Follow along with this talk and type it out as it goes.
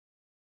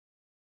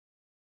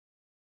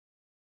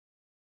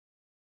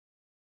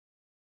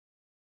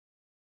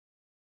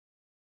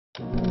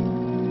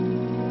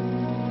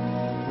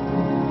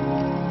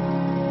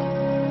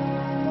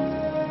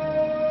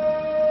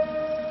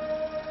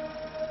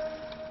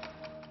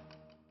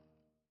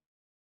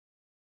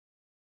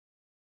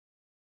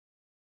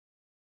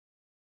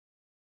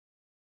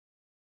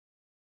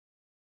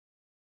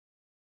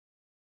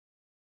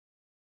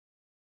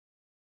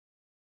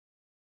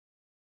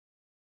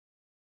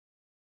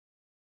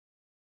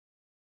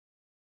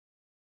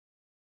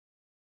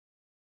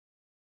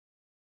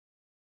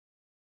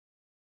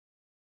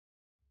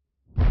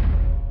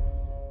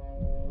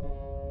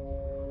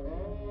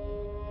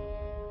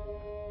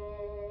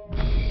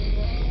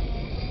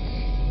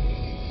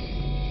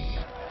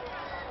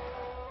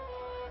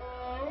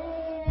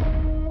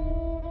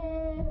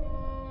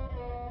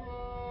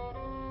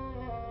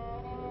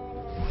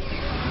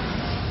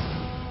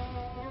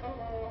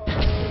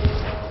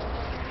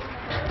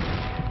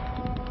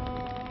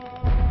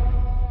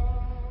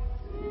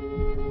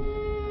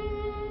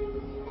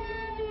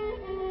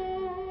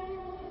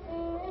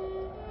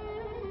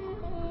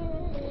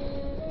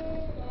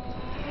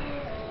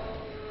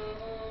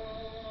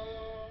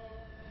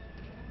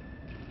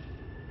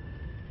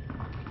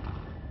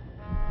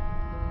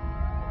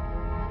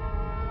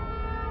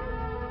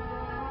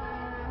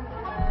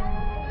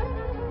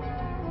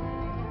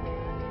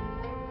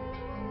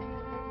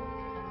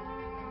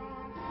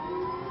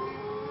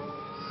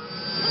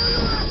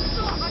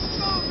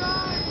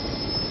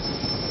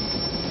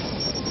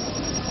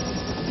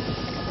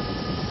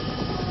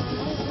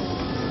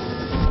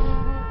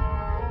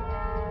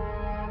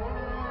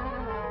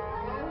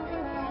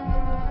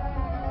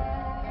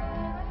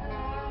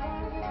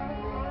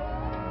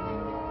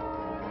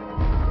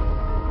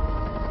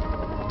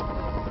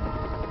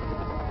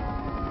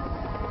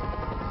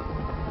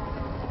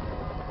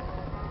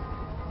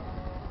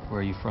Where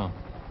are you from?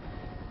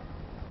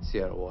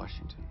 Seattle,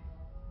 Washington.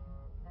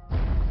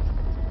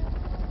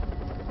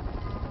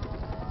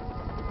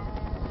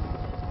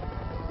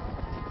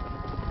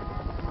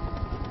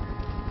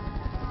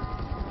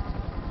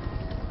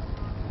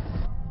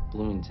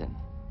 Bloomington,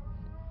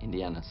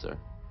 Indiana, sir.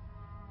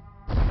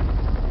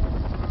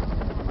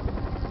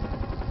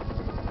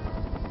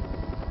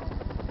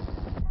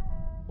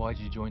 Why'd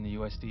you join the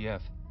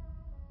USDF?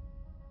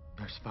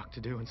 There's fuck to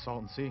do in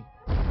Salton Sea.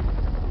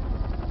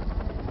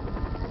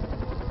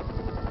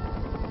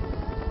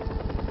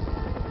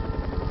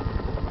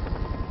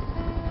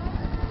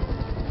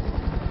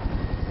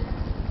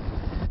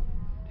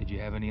 Did you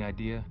have any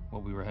idea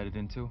what we were headed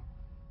into?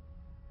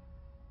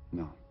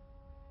 No.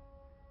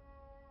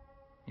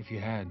 If you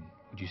had,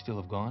 would you still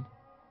have gone?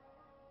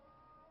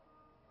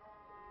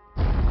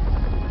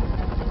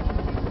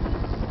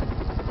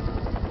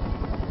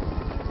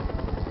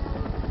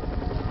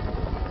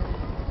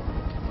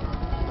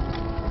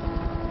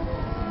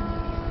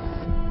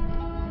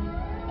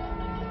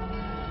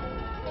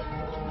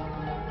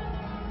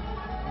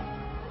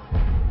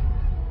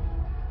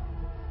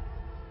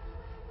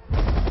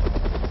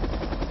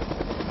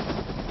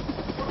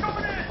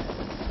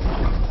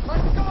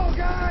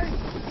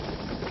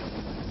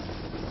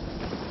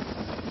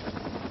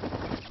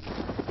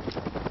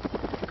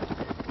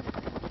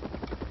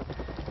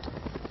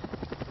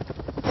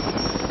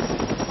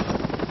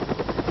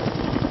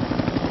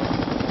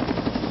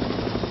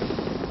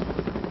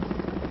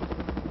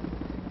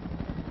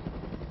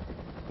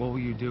 What will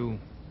you do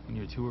when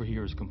your tour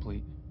here is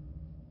complete?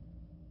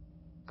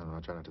 I don't know,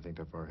 I try not to think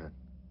that far ahead.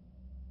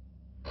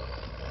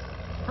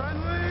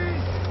 Friendly!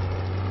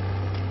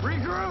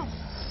 Regroup!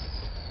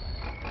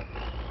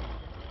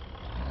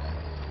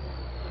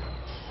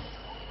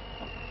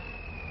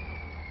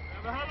 We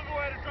have a hell of a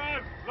way to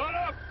drive. Load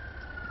up!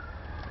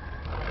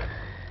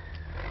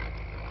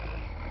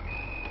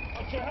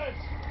 Watch your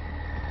heads.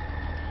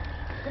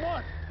 Come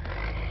on!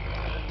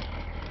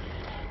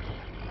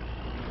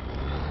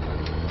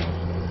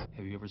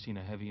 Have you ever seen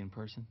a heavy in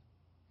person?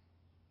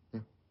 Yeah.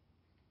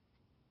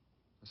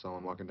 I saw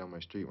him walking down my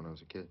street when I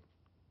was a kid.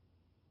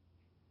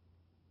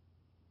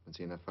 Been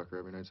seeing that fucker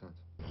every night since.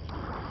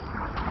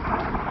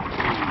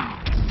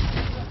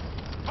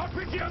 I'll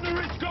pick you on the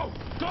wrist. Go!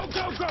 Go,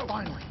 go, go!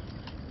 Finally!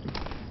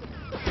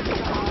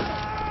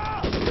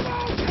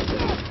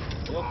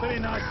 You're pretty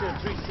nice here,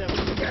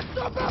 3-7. Get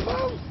up,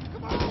 Baboon!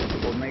 Come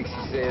on! What makes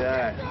you say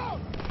that?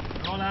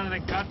 All out of the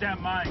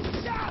goddamn mine.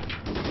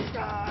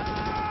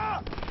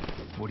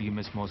 What do you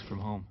miss most from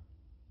home?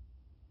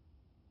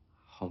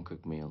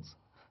 Home-cooked meals.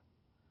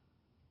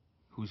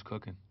 Who's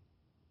cooking?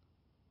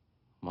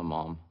 My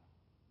mom.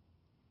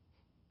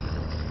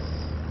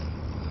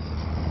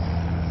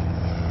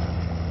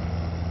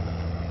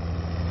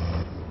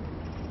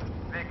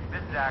 Vic,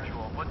 this is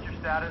actual. What's your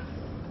status?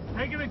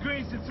 Taking the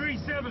greens to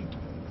 3-7.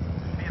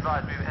 Be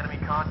advised, we have enemy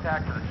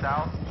contact to the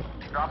south.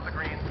 Drop the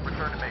greens,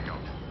 return to Mako.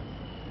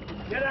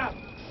 Get out!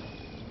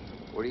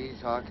 What are you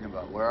talking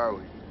about? Where are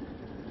we?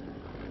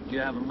 Do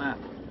you have a map?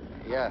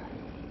 Yeah.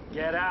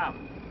 Get out!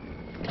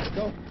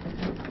 Go.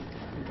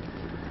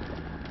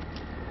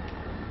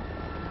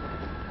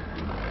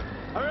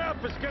 Hurry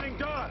up, it's getting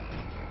dark!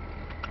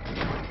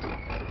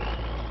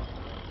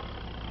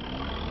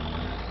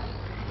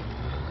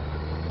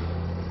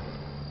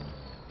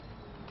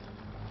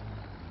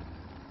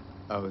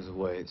 I was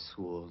away at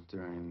school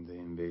during the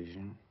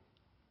invasion,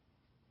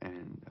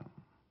 and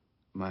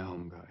my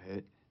home got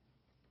hit,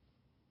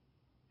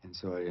 and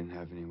so I didn't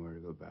have anywhere to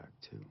go back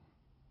to.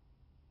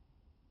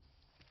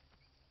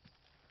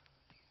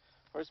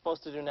 What are we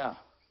supposed to do now?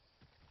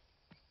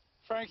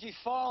 Frankie's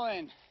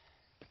fallen.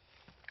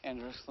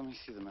 Andrews, let me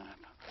see the map.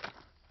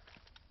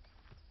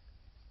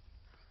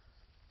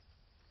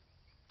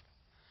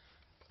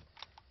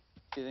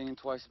 You thinking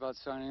twice about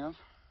signing up?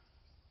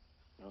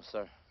 No,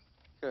 sir.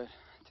 Good.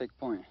 Take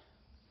point.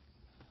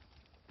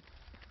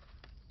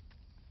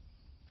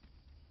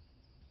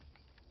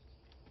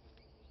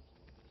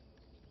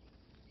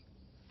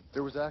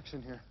 There was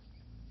action here.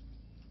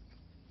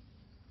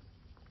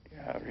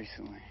 Yeah,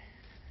 recently.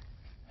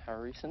 How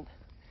recent?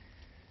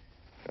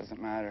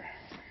 Doesn't matter.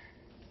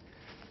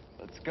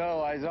 Let's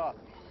go, eyes up.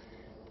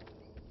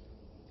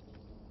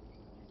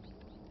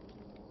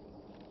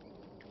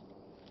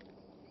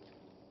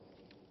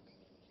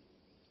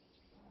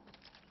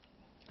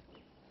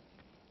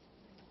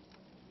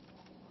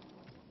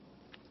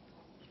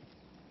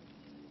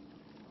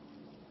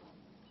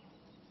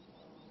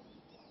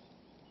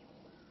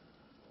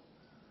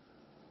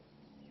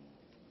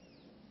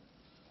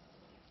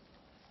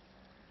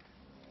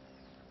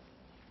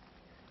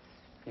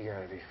 You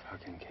gotta be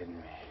fucking kidding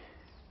me.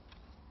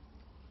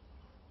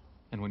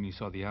 And when you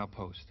saw the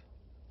outpost,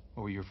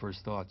 what were your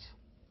first thoughts?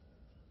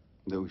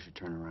 That we should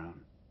turn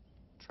around,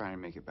 try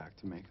and make it back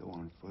to Mako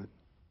on foot,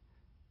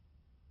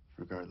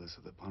 regardless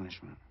of the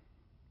punishment.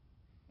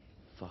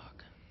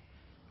 Fuck.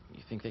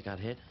 You think they got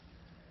hit?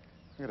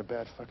 I got a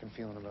bad fucking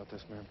feeling about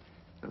this, man.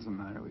 Doesn't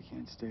matter, we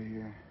can't stay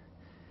here.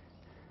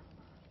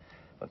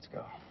 Let's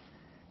go.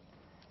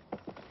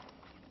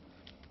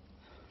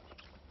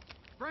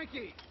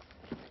 Frankie!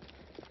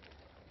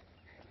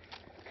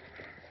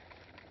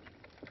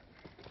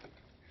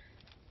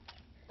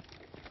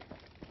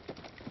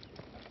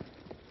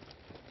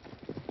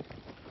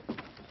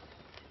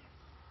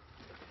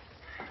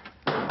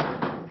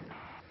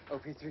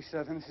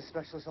 OP-37, this is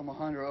Specialist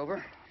Alejandro,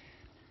 over.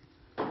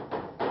 Is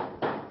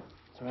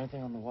there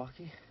anything on the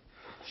walkie?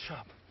 Shut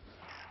up.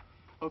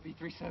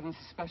 OP-37, this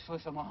is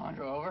Specialist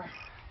Alejandro, over.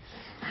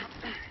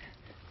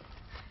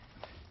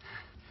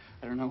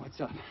 I don't know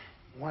what's up.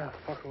 Where the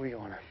fuck are we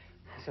going?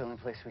 It's the only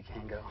place we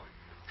can go.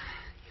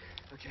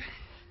 Okay,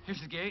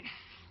 here's the gate.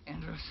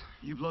 Andrews,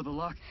 you blow the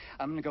lock.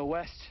 I'm gonna go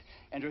west.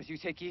 Andrews, you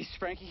take east.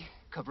 Frankie,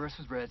 cover us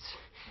with reds.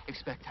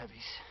 Expect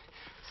heavies.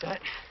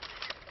 Set.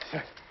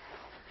 Set.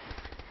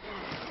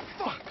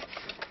 Fuck!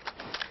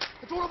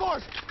 It's one of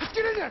ours! Let's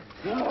get in there!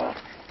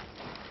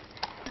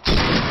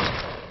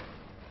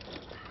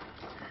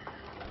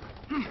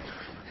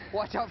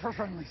 Watch out for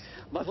friendlies.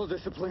 Muzzle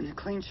discipline.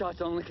 Clean shots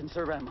only.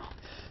 Conserve ammo.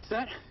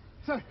 Set.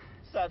 Set.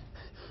 Set.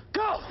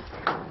 Go!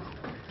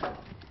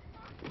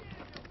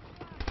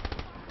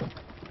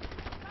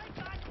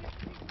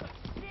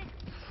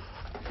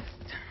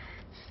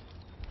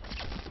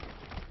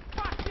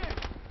 Fuck you!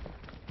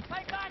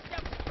 Take that, you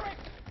prick!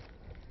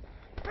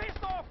 Piss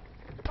off!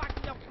 Back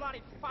to your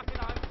bloody fucking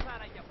home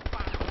planet, you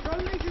fuck!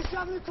 Friendlies is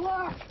 7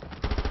 o'clock!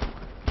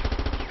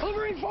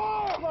 Covering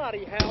fire!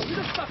 Bloody hell, who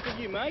the fuck are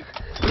you, mate?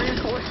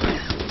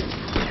 Reinforcements!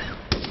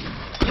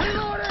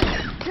 Reloading!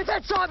 Get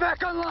that saw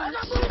back online!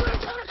 I'm moving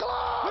at 10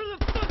 o'clock! Who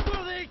the fuck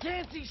were they?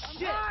 Can't see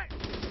shit!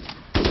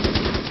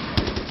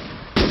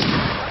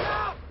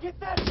 Get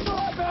that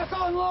saw back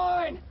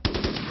online!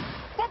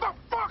 What the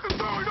fuck is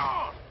going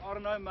on? I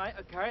don't know, mate,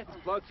 okay? The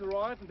blokes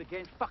arrived and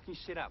began fucking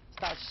shit up.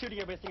 Start shooting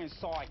everything in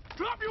sight.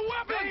 Drop your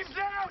weapons! Beams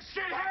down,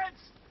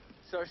 shitheads!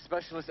 Sir,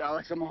 Specialist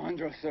Alex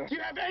Alejandro, sir. Do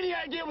you have any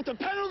idea what the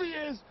penalty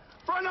is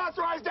for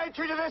unauthorized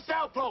entry to this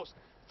outpost?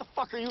 What the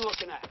fuck are you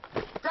looking at?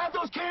 Grab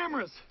those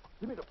cameras!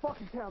 Give me the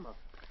fucking camera.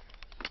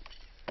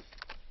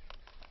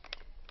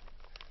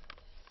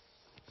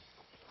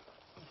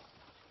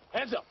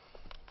 Heads up.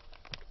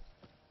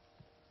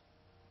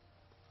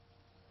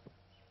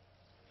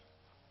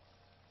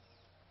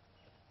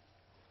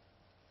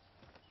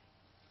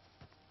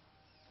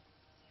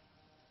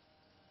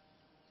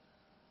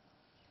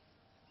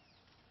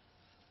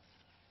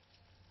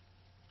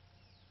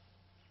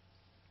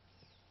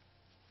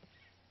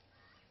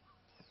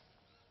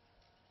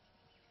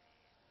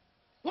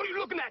 What are you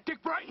looking at,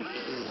 Dick Brighton?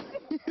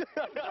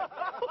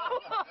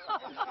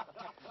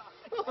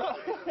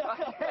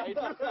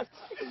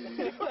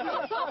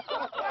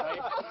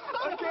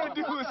 I can't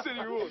do this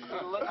anymore.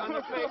 Look on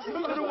your face. He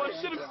doesn't want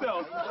to shit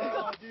himself.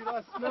 Oh, dude,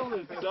 I smell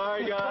it.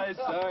 Sorry, guys.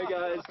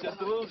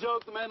 Just a little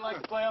joke the men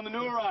like to play on the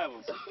new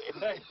arrivals.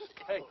 Hey,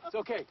 it's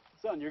okay.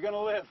 Son, you're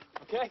gonna live,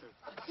 okay?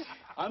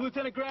 I'm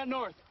Lieutenant Grant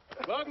North.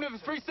 Welcome to the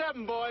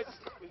 3-7, boys.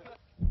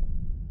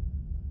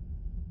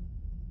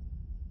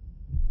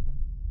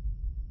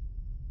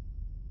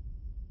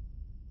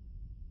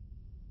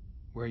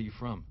 Where are you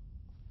from?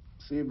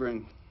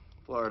 Sebring,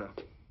 Florida.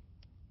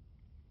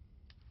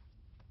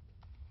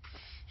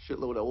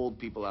 Shitload of old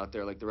people out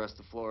there like the rest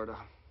of Florida.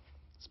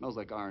 Smells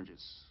like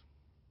oranges.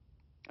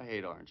 I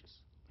hate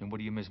oranges. And what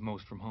do you miss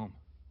most from home?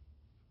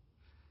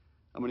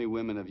 How many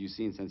women have you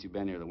seen since you've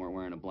been here that weren't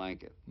wearing a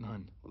blanket?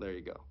 None. Well, there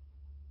you go.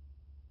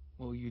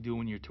 What will you do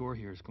when your tour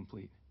here is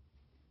complete?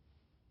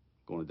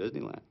 Going to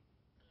Disneyland.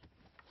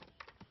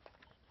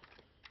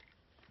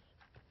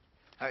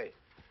 Hey.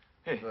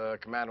 Hey. The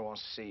commander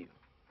wants to see you.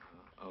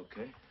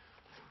 Okay.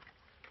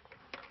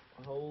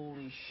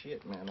 Holy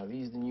shit, man. Are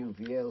these the new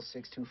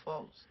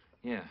VL-624s?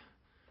 Yeah.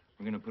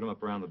 We're gonna put them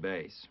up around the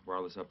base.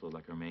 Wireless upload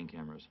like our main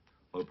cameras.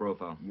 Low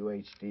profile.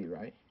 UHD,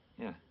 right?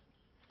 Yeah.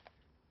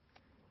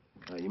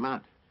 You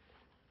mind?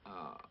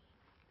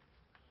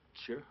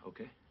 Sure,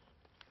 okay.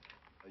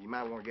 You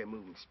might want to get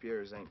moving.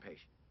 Spears ain't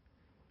patient.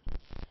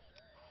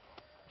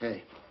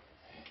 Hey.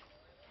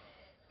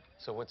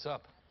 So what's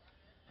up?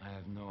 I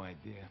have no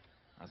idea.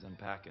 I was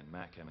unpacking.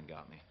 Mac came and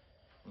got me.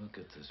 Look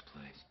at this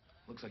place.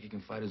 Looks like he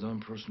can fight his own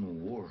personal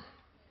war.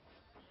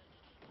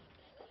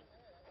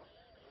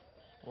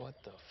 What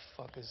the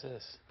fuck is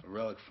this? A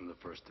relic from the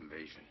first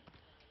invasion.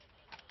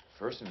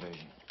 First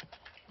invasion.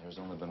 There's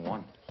only been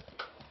one.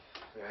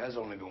 There has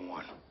only been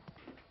one.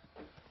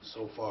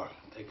 So far,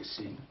 take a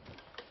seat.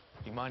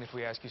 You mind if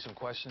we ask you some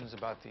questions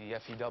about the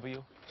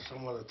FEW?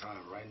 Some other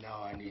time. Right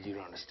now, I need you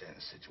to understand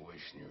the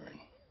situation you're in.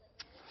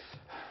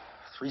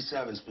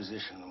 3-7's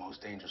position in the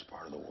most dangerous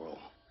part of the world.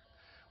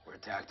 We're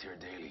attacked here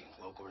daily.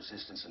 Local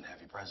resistance and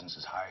heavy presence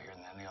is higher here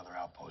than any other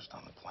outpost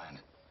on the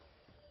planet.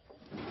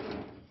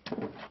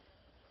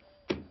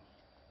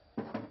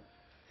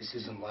 This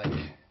isn't like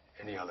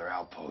any other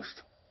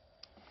outpost.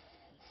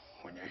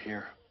 When you're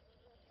here,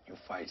 you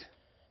fight.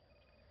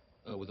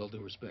 With all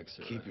due respect,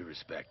 sir. Keep your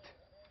respect.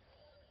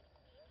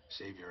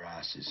 Save your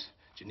asses.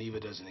 Geneva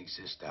doesn't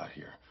exist out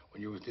here.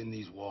 When you're within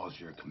these walls,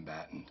 you're a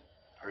combatant.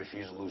 I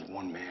refuse to lose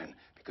one man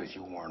because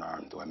you weren't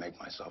armed. Do I make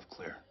myself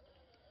clear?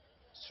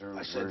 Sir,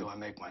 I said, do I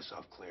make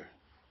myself clear?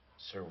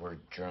 Sir, we're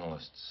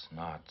journalists,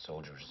 not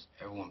soldiers.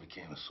 Everyone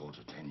became a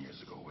soldier 10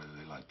 years ago, whether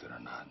they liked it or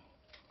not.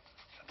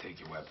 Now take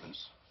your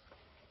weapons.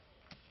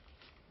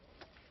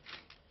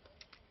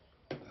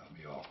 That'll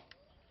be all.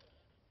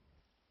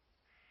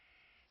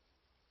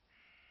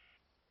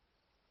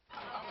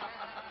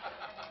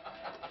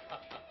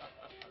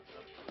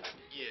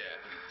 Yeah,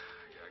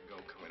 I gotta go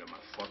commit to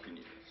my fucking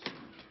years.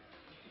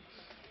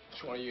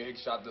 Which one of you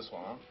hicks shot this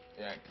one, huh?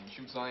 Yeah, can you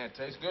shoot something that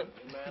tastes good?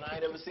 Man, I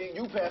ain't ever seen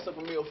you pass up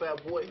a meal,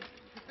 fat boy.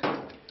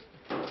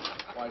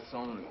 White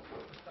only.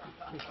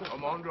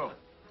 Armando,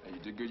 hey, you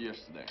did good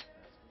yesterday.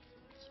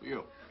 It's for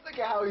you. Look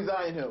at how he's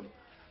eyeing him.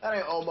 That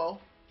ain't Omo.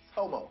 It's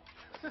Homo.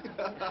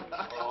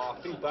 Oh,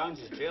 I think Bones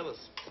is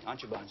jealous.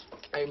 Aren't you, Bones?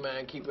 Hey,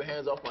 man, keep your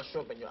hands off my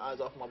shrimp and your eyes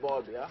off my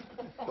Barbie, huh?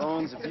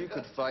 Bones, if you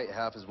could fight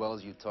half as well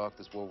as you talk,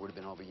 this war would have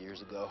been over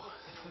years ago.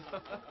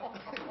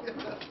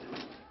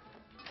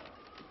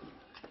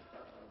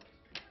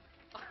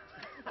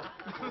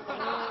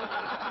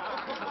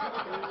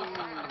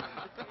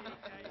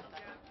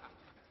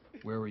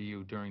 Where were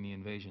you during the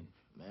invasion?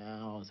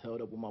 Man, I was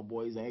held up with my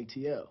boys in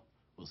ATL.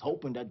 Was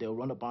hoping that they'll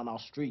run up on our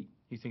street.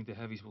 You think the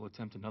heavies will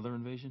attempt another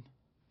invasion?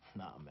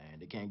 Nah, man,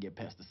 they can't get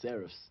past the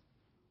Seraphs.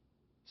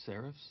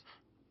 Seraphs?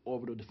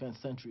 Orbital defense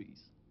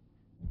sentries.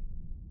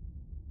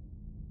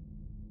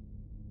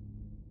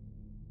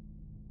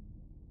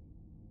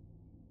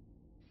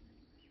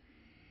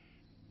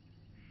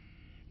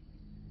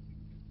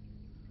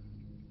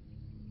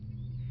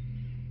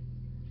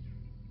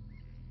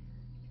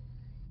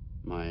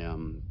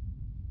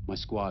 My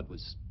squad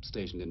was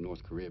stationed in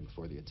North Korea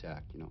before the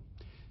attack, you know,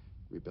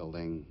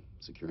 rebuilding,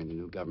 securing the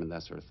new government,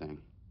 that sort of thing.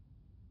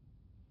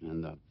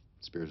 And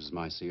Spears was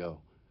my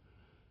CO.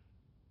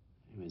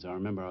 Anyways, I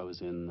remember I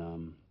was in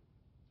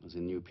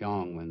New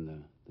Pyong when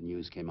the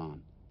news came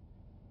on.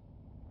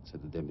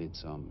 Said that there'd been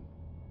some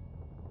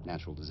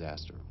natural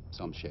disaster,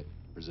 some shit,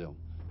 Brazil,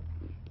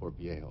 Port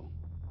Viejo.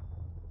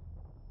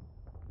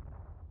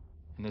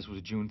 And this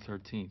was June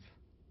 13th,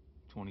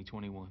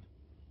 2021.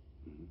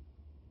 Mm-hmm.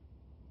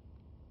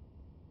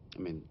 I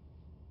mean,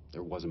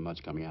 there wasn't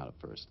much coming out at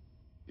first,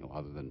 you know,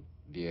 other than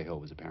Viejo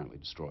was apparently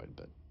destroyed,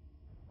 but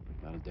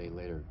about a day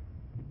later,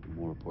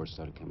 more reports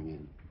started coming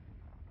in.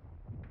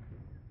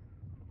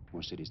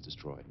 More cities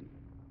destroyed.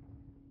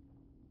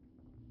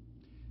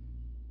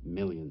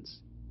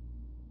 Millions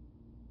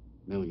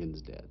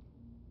dead.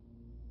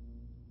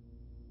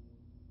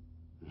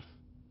 And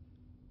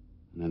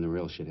then the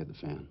real shit hit the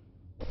fan.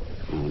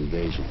 An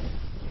invasion.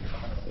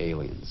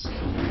 Aliens.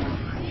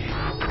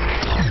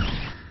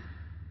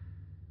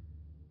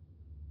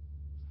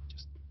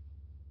 Just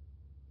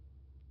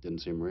didn't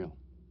seem real.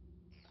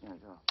 Yeah,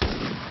 go.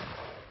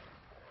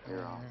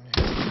 You're off.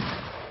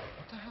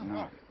 What the hell?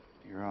 No,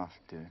 you're off,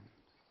 dude.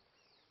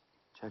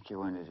 Check your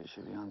windows. You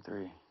should be on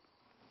 3.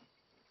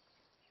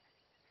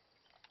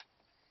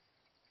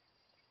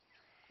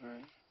 All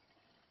right.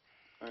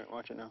 All right,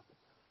 watch it now.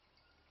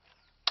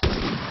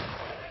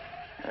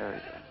 There we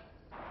go.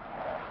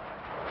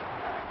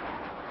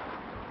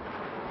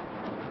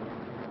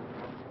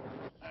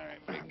 All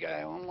right, big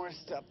guy, one more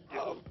step.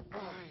 Oh,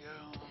 there we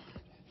go.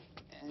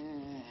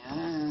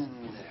 And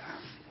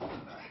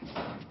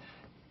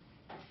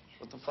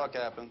What the fuck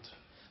happened?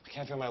 I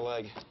can't feel my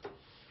leg.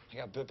 I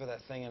got bit by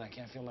that thing and I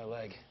can't feel my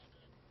leg.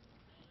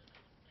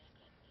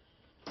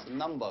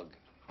 numbug.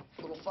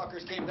 Little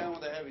fuckers came down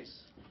with the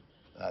heavies.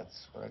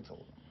 That's what I told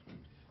him.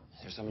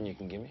 Is there something you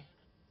can give me?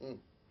 I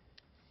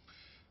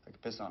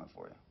could piss on it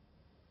for you.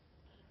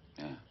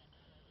 Yeah.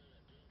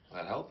 Will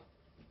that help?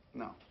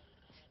 No.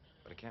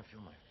 But I can't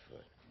feel my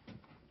foot.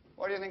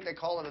 Why do you think they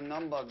call it a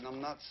numbug,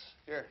 numbnuts?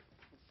 Here,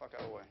 get the fuck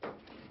out of the way.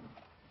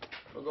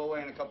 It'll go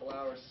away in a couple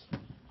hours.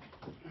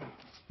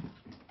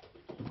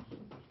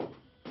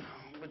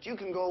 But you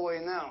can go away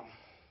now.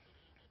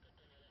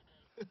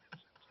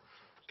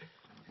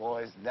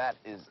 Boys, that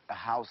is a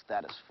house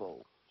that is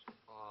full.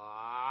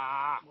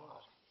 I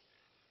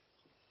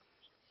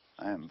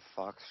am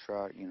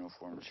Foxtrot,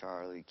 Uniform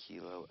Charlie,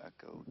 Kilo,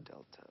 Echo,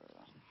 Delta.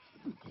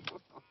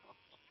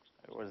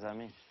 What does that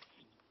mean?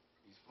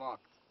 He's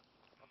fucked.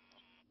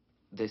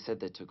 They said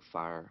they took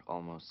fire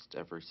almost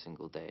every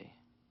single day.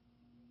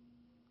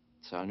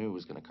 So I knew it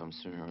was gonna come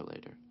sooner or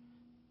later.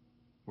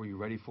 Were you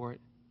ready for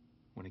it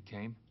when it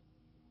came?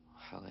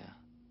 Hell yeah.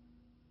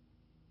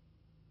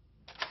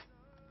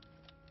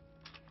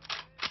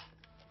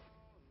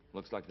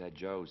 Looks like that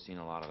Joe's seen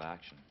a lot of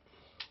action.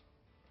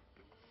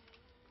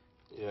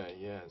 Yeah,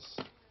 it's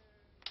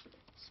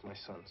my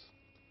son's.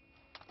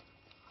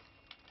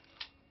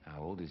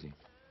 How old is he?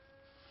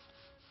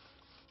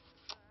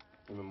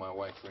 Him and my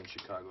wife were in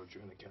Chicago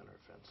during the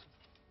counteroffensive.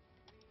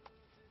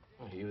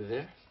 Oh, you were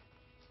there?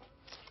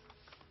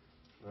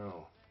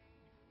 No.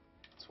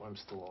 That's why I'm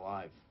still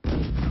alive.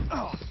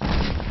 Oh.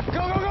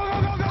 Go!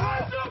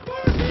 Hands up,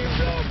 fire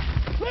teams up!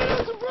 Lay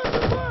down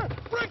suppressor fire!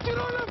 Break it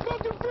on that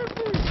fucking 50!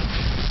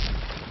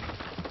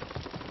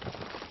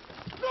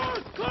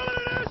 North, call it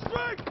an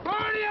airstrike!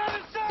 Party on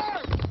its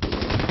side!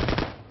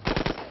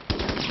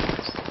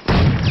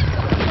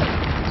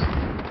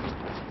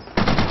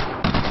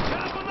 Get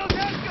up on those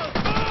headguns!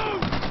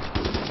 Move!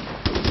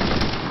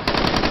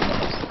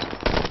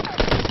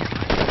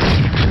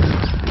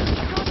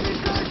 Got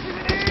these guys to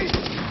the east!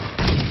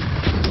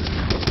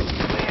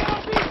 Leo,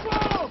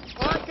 people!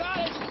 All right, got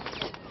it!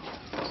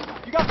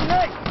 You got the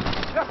leg!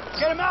 Yeah,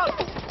 get him out!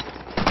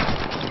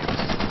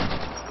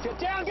 Get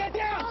down, get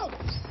down!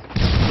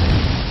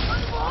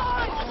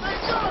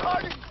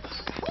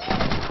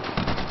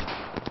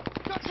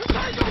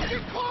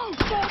 Get close!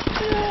 Fuck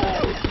you!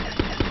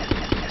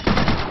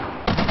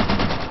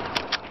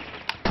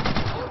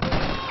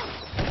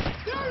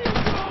 There you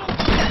go!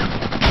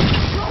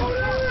 Load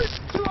it!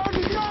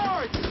 200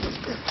 yards!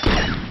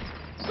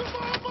 Come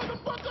on,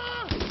 motherfucker!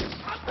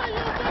 I say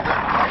you, nigga!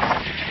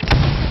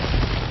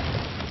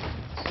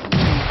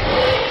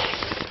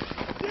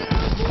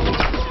 Yeah, boy,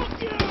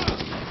 fuck yeah!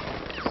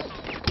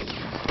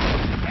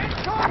 It's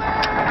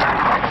coming!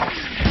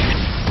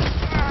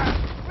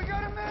 We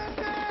got a man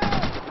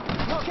down!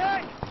 You okay?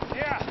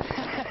 Yeah.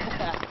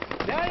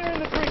 Now you're in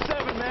the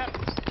 3-7, man.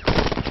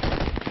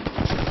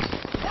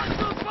 Watch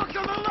those fucks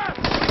on the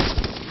left!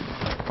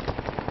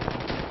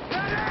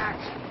 That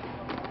axe!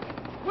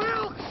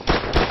 Wilkes!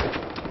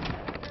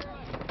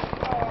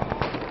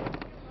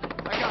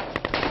 I got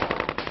you.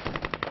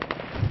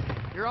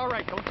 You're all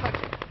right. Don't touch it.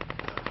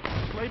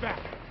 Just lay back.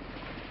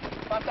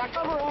 Got that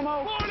cover,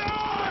 Omo.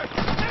 Water!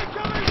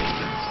 Incoming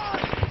water!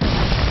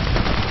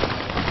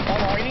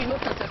 Hold on, we need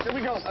lift this. Here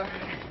we go.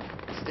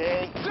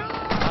 Stay. I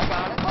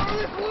got it.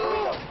 Hurry,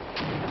 Blue!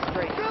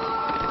 Straight.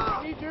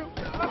 Need you.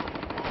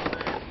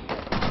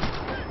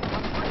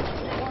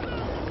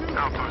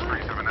 Outpost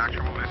 37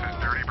 actual, this is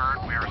Dirty Bird.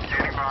 We are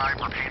standing by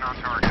for pain on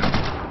target.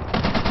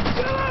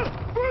 Dylan!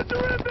 Birds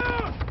are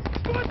inbound!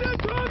 Spot that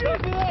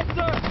target! Copy that,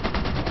 sir!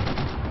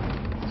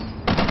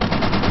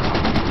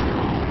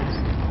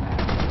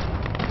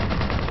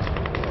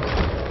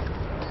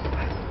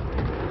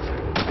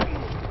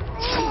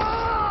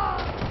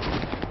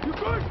 You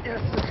good?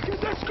 Yes, sir. Get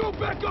that scope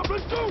back up.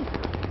 Let's go!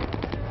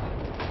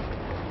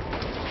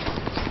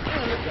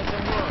 And look at the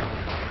run.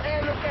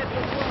 And look at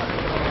the run.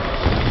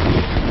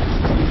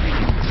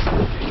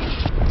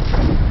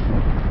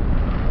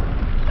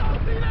 Y'all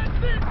see that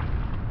shit?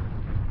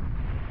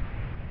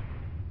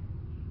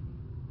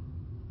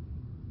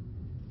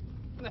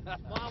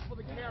 Smile for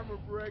the camera,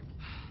 Brick.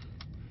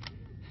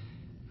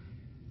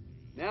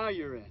 Now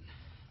you're in.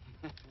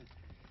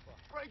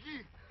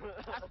 Frankie,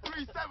 that's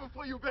 3-7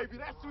 for you, baby.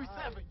 That's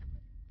 3-7.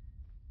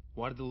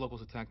 Why did the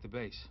locals attack the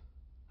base?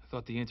 I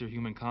thought the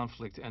interhuman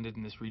conflict ended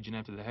in this region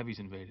after the heavies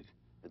invaded.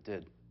 It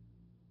did.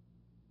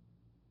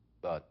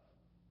 But,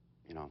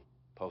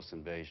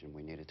 post-invasion,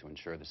 we needed to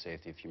ensure the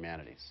safety of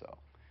humanity, so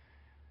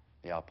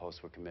the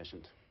outposts were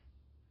commissioned.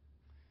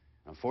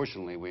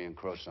 Unfortunately, we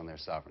encroached on their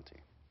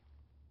sovereignty.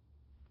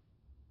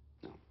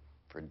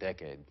 For a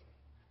decade,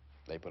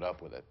 they put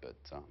up with it, but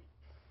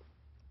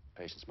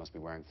patience must be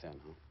wearing thin,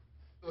 huh?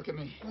 Look at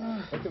me.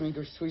 Look at me.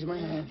 Go squeeze my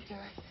hand.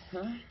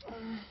 Huh?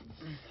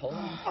 Hold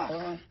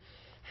on.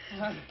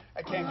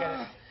 I can't get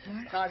it.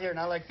 Not here.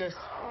 Not like this.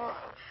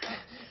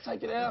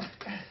 Take it out.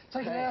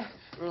 Take it out.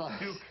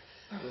 Relax. Duke.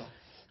 Relax.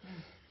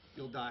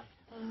 You'll die.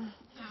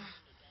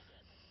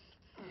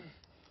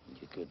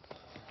 You're good.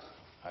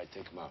 All right,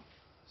 take him out.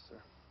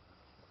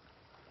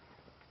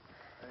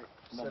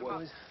 Come on,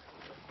 boys.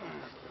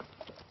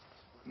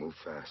 Move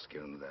fast.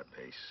 Get into that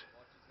base.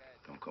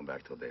 Don't come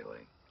back till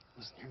daylight.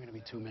 Listen, you're gonna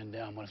be 2 men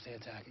down. What if they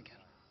attack again?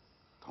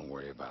 Don't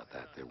worry about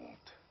that. They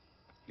won't.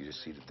 You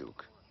just see the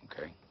Duke,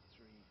 okay?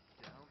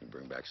 You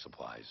bring back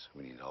supplies.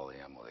 We need all the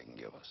ammo they can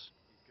give us.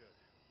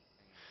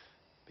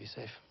 Be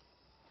safe.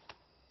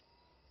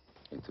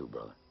 You too,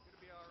 brother.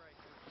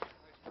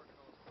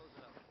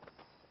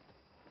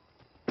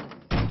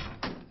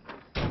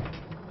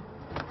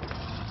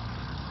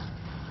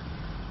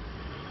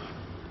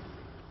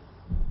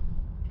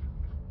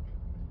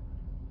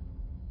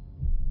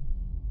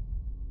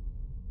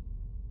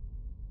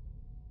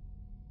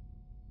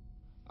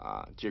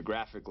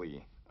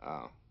 Geographically,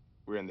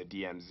 we're in the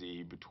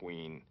DMZ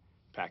between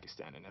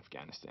Pakistan and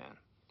Afghanistan.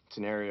 It's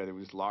an area that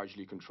was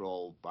largely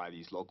controlled by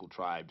these local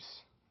tribes,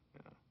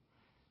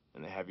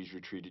 and the heavies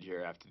retreated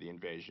here after the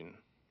invasion,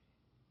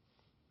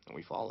 and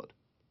we followed.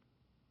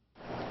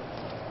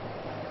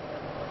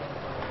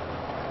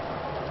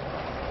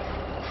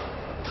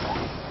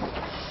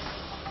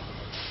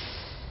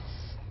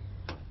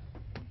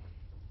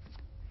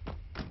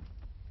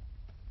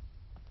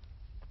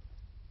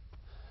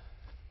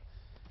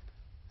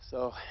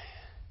 So,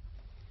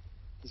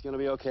 he's gonna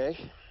be okay,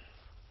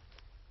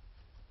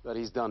 but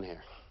he's done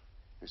here.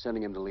 They're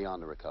sending him to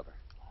Leon to recover.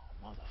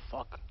 Oh,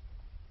 motherfucker.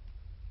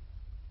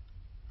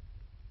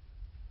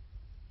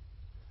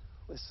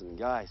 Listen,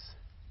 guys.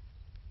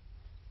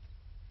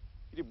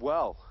 He did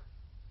well.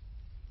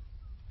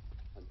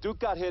 Duke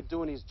got hit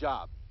doing his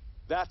job.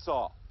 That's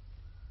all.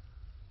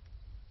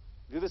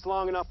 Do this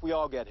long enough, we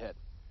all get hit.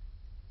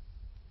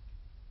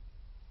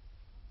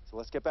 So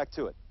let's get back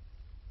to it.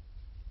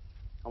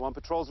 I want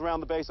patrols around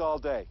the base all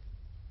day.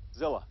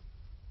 Zilla,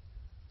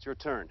 it's your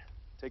turn.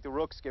 Take the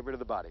rooks, get rid of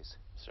the bodies.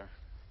 Sir.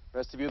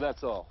 Rest of you,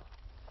 that's all.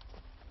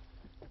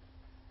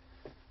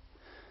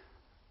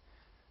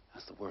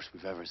 That's the worst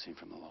we've ever seen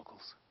from the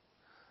locals.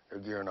 They're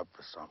gearing up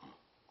for something.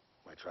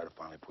 Might try to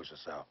finally push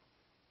us out.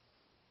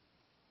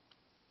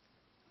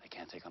 They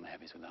can't take on the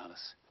heavies without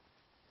us.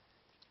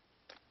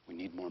 We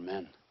need more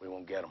men. We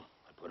won't get them.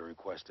 I put a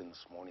request in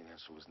this morning, the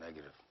answer was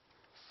negative.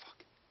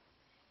 Fuck.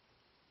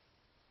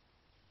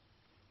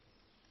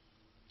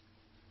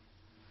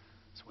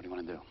 So what do you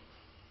want to do?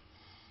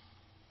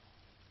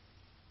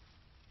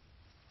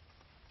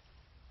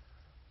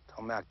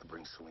 Tell Mac to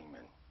bring Salim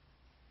in.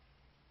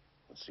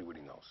 Let's see what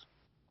he knows.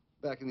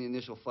 Back in the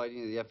initial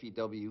fighting of the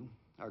FEW,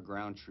 our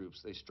ground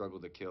troops, they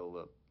struggled to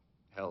kill,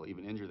 hell,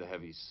 even injure the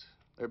heavies.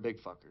 They're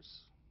big fuckers.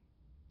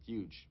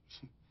 Huge.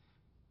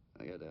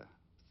 They got a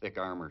thick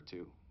armor,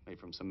 too, made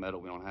from some metal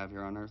we don't have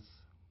here on Earth.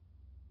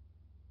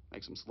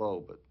 Makes them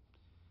slow, but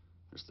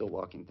they're still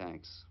walking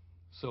tanks.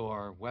 So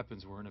our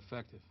weapons were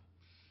ineffective.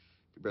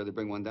 Could barely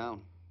bring one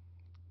down.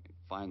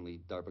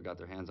 Finally, DARPA got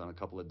their hands on a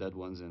couple of dead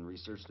ones and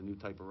researched a new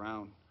type of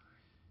round.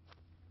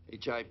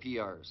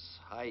 HIPRs,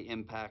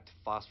 high-impact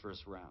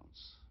phosphorus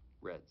rounds,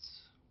 reds.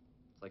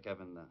 It's like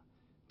having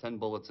 10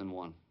 bullets in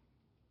one.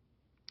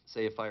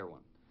 Say you fire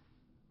one,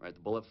 right? The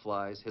bullet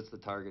flies, hits the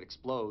target,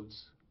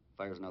 explodes,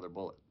 fires another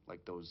bullet,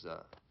 like those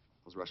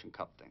Russian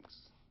cup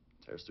things.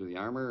 Tears through the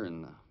armor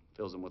and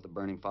fills them with the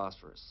burning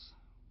phosphorus.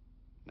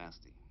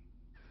 Nasty.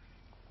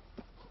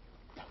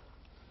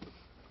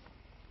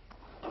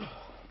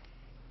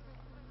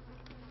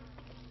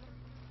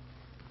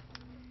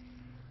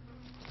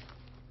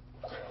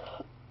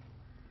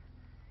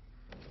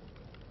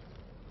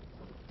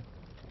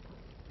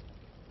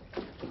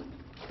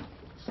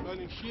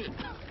 Stunning shit.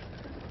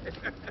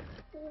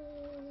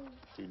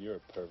 Dude, you're a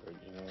pervert,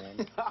 you know what I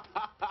mean?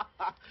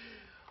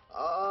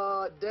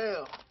 Oh,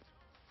 damn.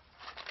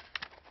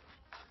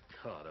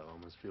 God, I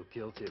almost feel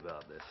guilty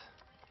about this.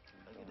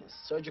 Look at this.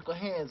 Surgical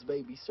hands,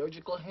 baby.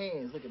 Surgical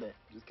hands. Look at that.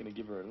 Just gonna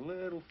give her a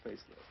little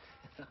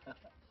facelift.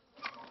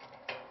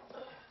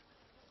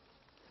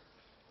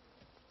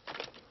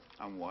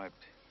 I'm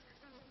wiped.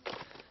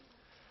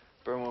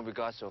 Burn what we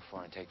got so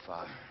far and take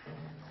 5.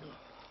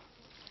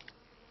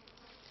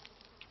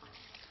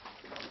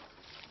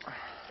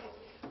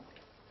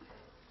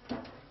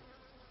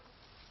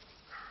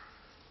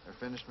 They're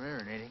finished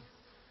marinating.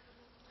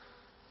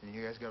 And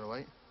you guys got a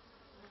light?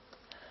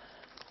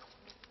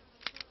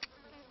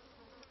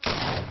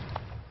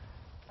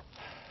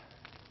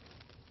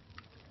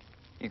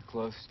 You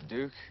close to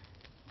Duke?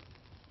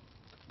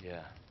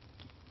 Yeah.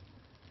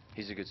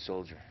 He's a good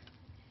soldier.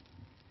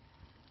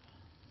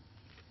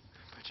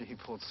 Bet you he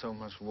pulled so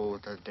much wool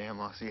with that damn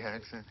Aussie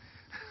accent.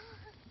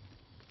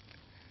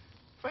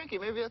 Frankie,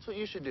 maybe that's what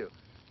you should do.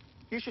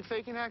 You should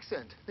fake an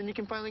accent. Then you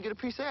can finally get a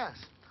piece of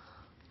ass.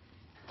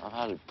 I've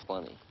had it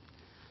plenty.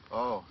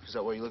 Oh, is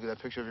that why you look at that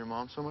picture of your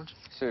mom so much?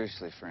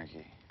 Seriously,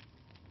 Frankie.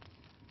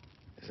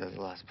 Is that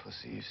the last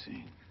pussy you've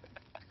seen?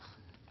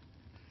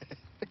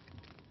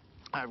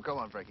 All right, come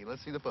on, Frankie.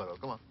 Let's see the photo.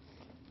 Come on.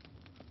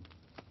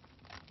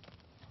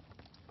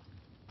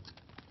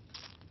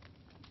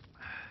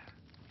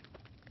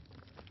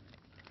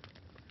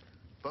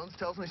 Bones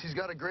tells me she's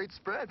got a great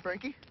spread,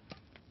 Frankie.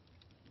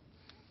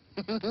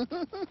 Yo,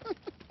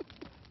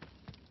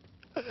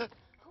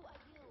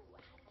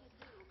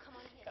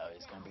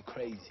 it's gonna be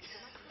crazy.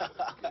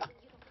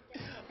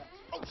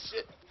 Oh,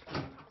 shit.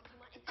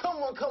 Come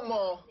on, come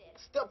on.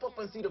 Step up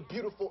and see the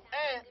beautiful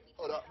and,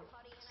 hold up,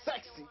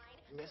 sexy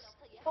Miss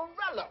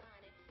Morello.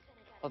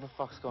 What the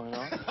fuck's going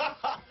on?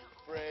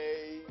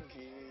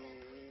 Frankie.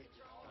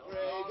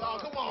 Frankie. Oh,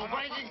 come on,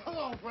 Frankie. Come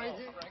on,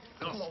 Frankie.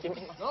 Come on.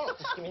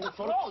 Just give me the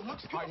photo. No,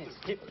 looks good.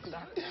 Just give it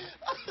back.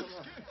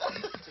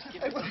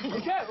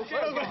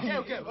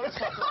 Okay.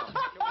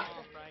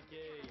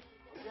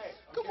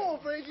 Come on,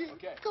 Frankie.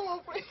 Okay. Come on,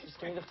 Frankie. Just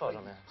give me the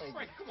photo, man.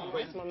 Frank, come on,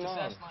 Where's my mom?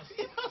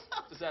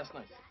 Just ask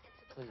nice.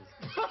 Please.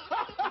 He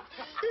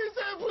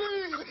said,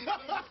 please.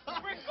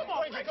 Frank, come on,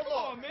 Frankie, come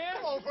on, man.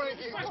 Come on,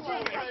 Frankie. Come on,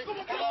 Frankie. Frankie.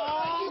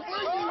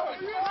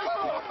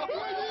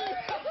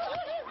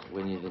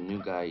 When you're the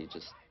new guy, you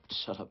just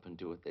shut up and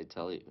do what they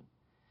tell you.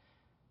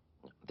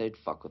 They'd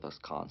fuck with us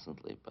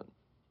constantly, but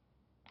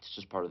it's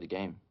just part of the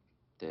game.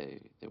 They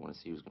want to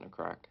see who's gonna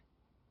crack.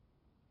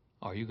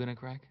 Are you gonna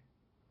crack?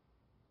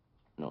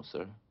 No,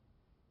 sir.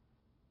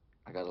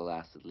 I gotta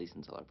last at least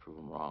until I prove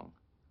them wrong.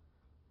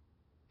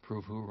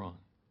 Prove who wrong?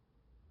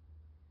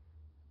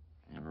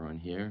 Everyone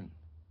here, and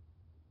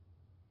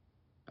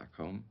back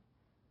home.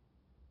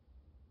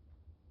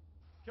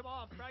 Come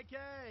on, Frankie.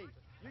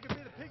 You can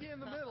be the piggy in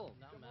the middle.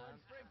 No, man.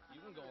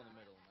 You can go in the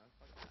middle, man.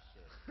 Fuck that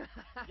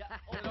shit. Yeah,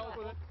 get over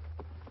with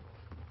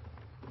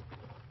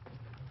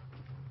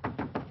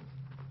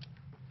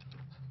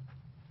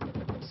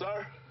it.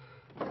 Sir?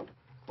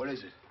 What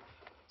is it?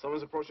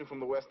 Someone's approaching from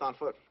the west on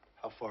foot.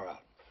 How far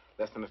out?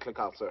 Less than a click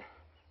out, sir.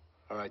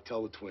 All right,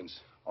 tell the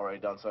twins. Already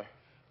done, sir.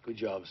 Good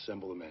job.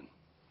 Assemble the men.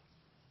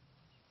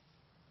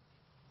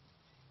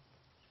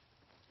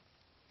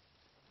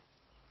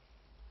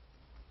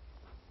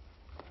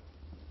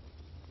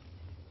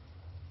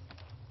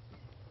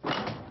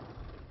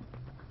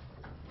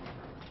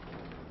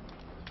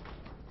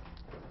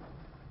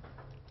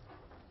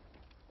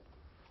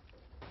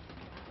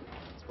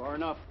 It's far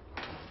enough.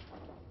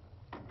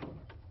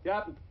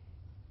 Captain.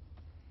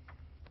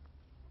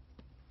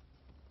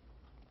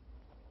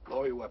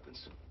 Lower your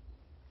weapons.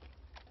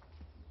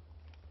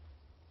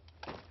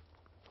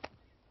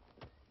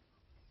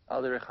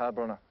 Alderich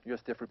Habrona,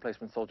 USDF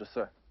replacement soldier,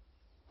 sir.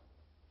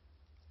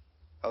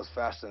 That was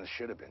faster than it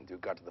should have been.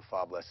 Dude got to the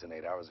fob less than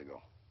 8 hours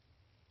ago.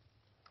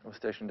 I was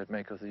stationed at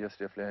Mako as the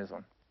USDF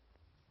liaison.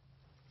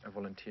 I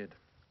volunteered.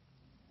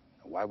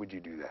 Why would you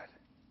do that?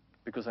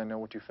 Because I know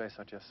what you face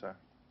out here, sir.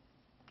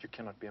 You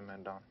cannot be a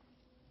man down.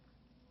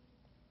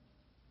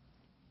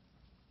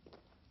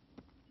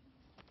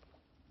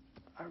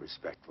 I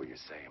respect what you're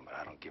saying, but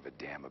I don't give a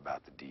damn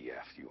about the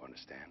DF. You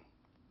understand?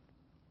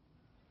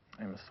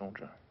 I'm a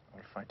soldier. I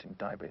will fight and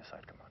die by your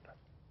side, Commander.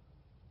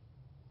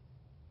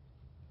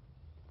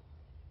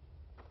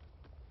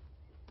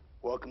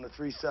 Welcome to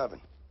 3-7. It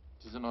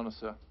is an honor,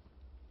 sir.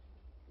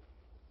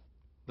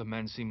 The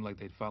men seem like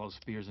they'd follow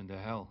Spears into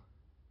hell.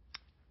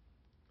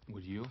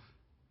 Would you?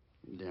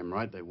 You're damn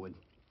right they would.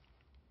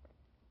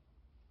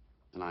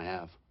 And I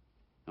have.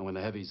 And when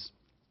the heavies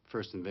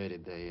first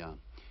invaded, they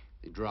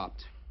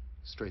dropped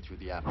straight through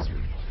the atmosphere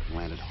and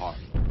landed hard.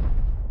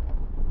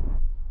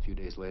 A few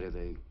days later,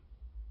 they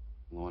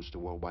launched a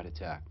worldwide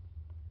attack.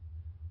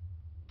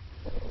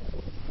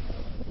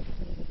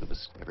 It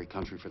was every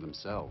country for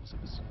themselves.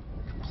 It was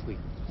complete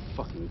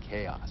fucking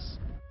chaos.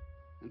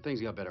 And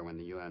things got better when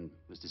the UN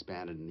was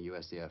disbanded and the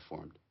USDF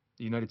formed.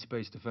 The United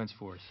States Defense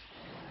Force.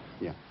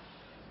 Yeah.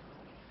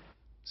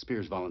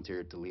 Spears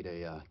volunteered to lead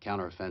a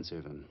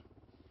counteroffensive and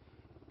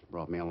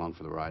brought me along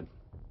for the ride.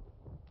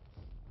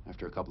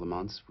 After a couple of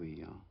months,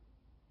 we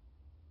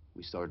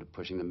started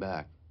pushing them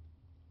back.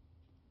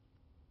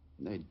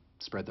 They'd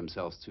spread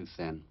themselves too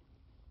thin.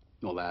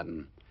 All that,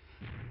 and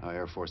our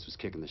Air Force was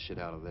kicking the shit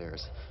out of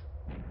theirs.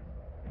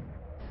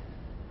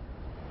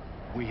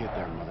 We hit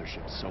their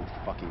mothership so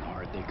fucking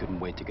hard, they couldn't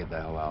wait to get the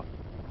hell out.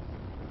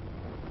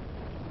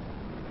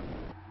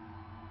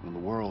 Well, the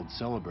world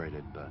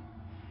celebrated, but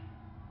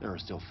there are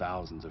still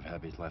thousands of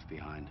heavies left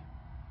behind.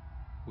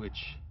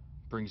 Which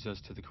brings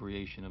us to the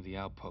creation of the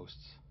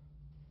outposts.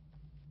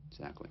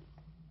 Exactly.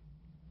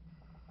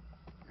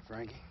 Hey,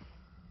 Frankie.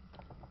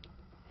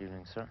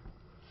 Evening, sir.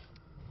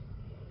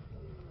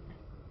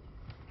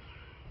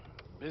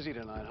 Busy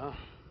tonight, huh?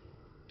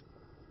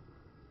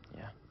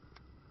 Yeah.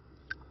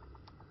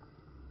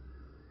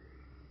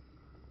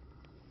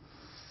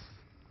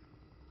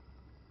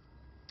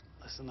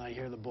 Listen, I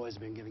hear the boys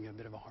have been giving you a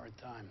bit of a hard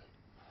time.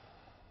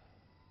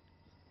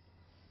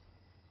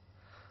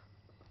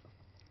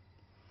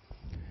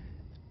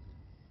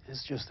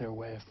 It's just their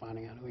way of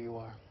finding out who you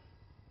are.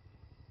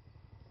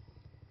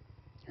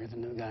 You're the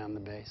new guy on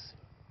the base.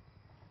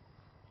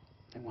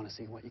 They want to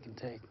see what you can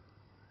take.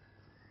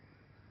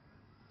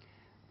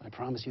 But I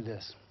promise you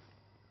this.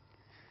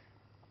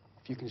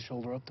 If you can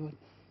shoulder up to it,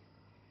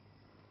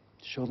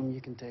 show them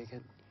you can take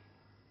it,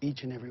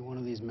 each and every one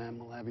of these men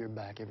will have your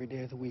back every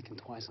day of the week and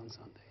twice on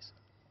Sundays.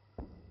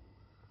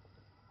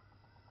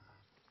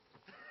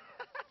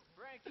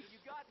 Frankie, you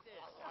got this.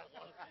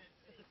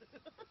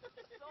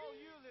 It's all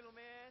you, little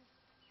man.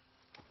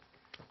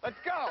 Let's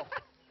go!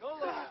 Go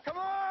low. Come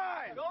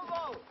on! Go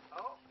low.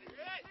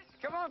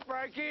 Come on,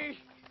 Frankie!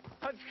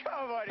 Let's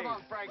go, buddy. Come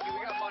on, Frankie.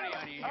 We got money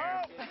on you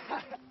here.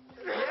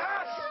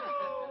 Yes!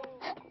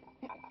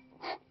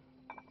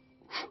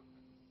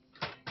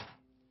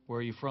 Where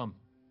are you from?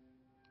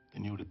 The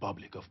New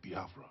Republic of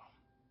Biafra.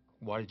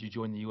 Why did you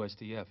join the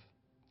USDF?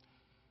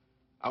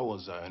 I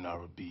was an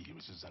RB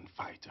resistant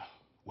fighter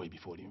way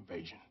before the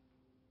invasion.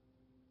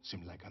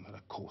 Seemed like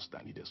another coast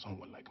that needed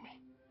someone like me.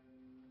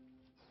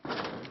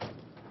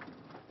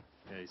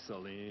 Hey,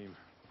 Salim.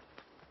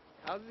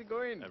 How's it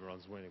going?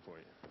 Everyone's waiting for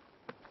you.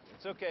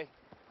 It's okay.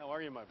 How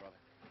are you, my brother?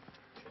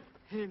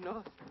 Hey,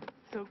 no.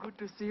 So good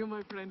to see you,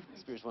 my friend.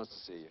 Spears wants to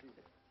see you.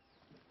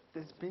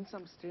 There's been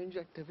some strange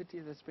activity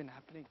that's been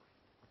happening.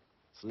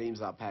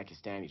 Salim's our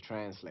Pakistani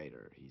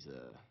translator. He's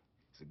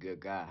a good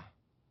guy.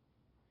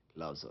 He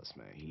loves us,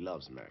 man. He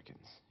loves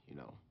Americans, you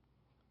know.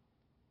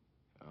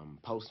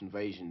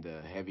 Post-invasion,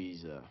 the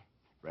heavies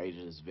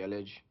raided his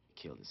village,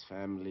 killed his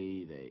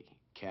family. They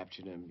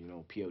captured him, you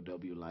know,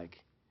 POW-like.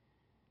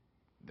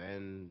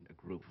 Then a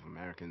group of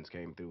Americans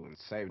came through and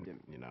saved him,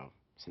 you know.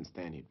 Since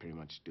then, he'd pretty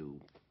much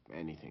do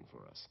anything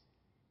for us.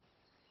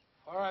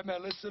 All right,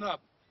 man, listen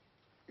up.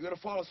 You're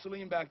gonna follow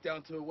Salim back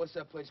down to, what's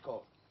that place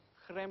called?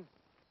 Khrem.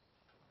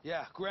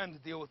 Yeah, Graham to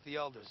deal with the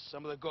elders.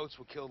 Some of the goats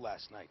were killed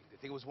last night. They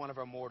think it was one of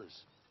our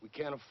mortars. We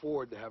can't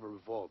afford to have a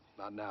revolt.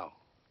 Not now.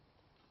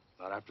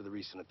 Not after the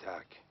recent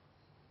attack.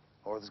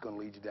 Arthur's gonna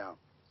lead you down.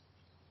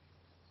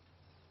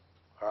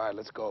 All right,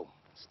 let's go.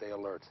 Stay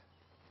alert.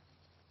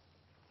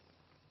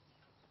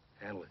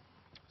 Handle it.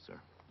 Sir.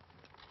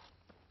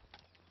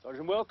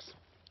 Sergeant Wilkes?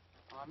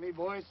 On me,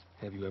 boys.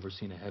 Have you ever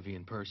seen a heavy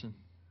in person?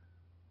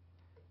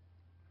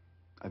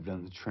 I've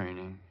done the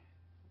training.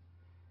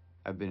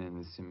 I've been in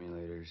the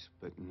simulators,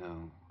 but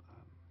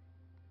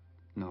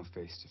no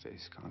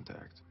face-to-face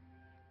contact.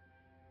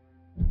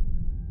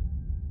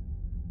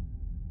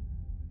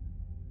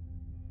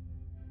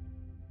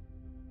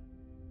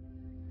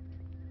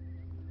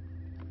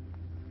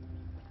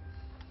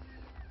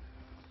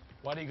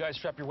 Why do you guys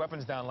strap your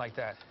weapons down like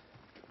that?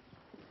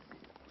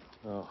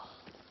 Oh,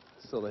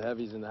 so the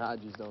heavies and the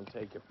Hajis don't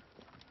take it.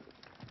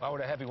 Why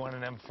would a heavy want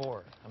an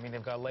M4? I mean,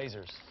 they've got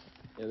lasers.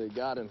 Yeah, they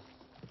got him.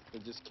 They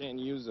just can't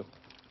use them.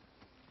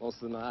 Most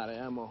of them are out of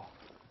ammo.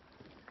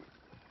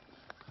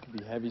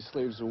 The heavy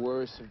slaves are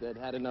worse if they'd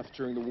had enough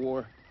during the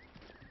war.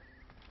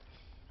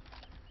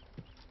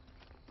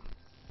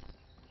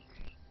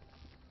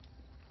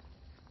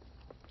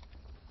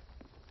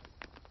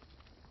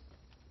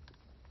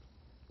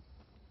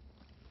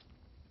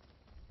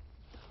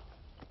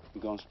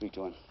 You go and speak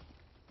to him.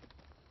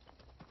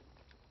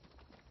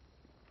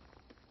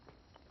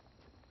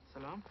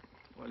 Salam.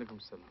 Walaikum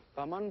salam.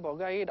 Paman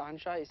bogaid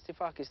ansha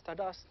istifa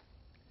kistadast.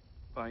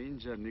 با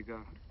اینجا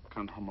نگاه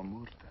کن همه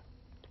مرده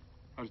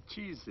هر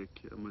چیزی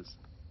که امروز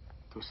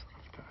دوست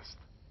رفته است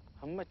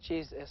Hamma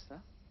cheese is, huh?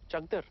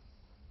 Chagdar.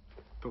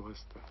 تو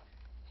هسته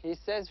He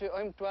says we owe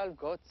him 12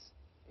 goats.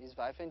 His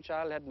wife and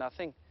child had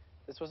nothing.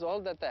 This was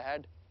all that they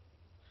had.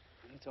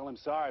 You tell him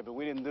sorry, but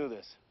we didn't do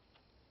this.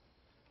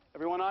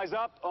 Everyone eyes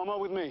up. Oma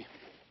with me.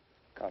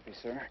 Copy,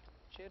 sir.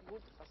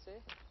 Cherbud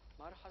khase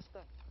mar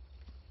hasta.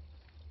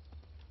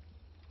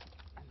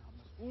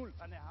 مسؤول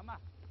أنا هما.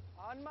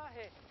 An ma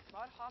hai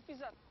mar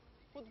hafizat.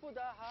 Khud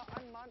buda ha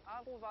an man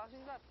agu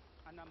wafizat.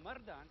 أنا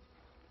مردان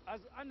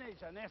از أنا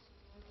جنس.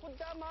 خد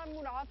da man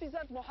mun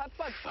hafizat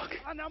muhabbat.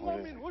 أنا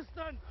مؤمن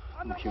حسنا.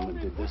 أنا human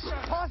مؤمن did this.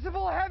 حسنا.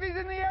 Possible heavies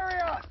in the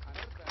area!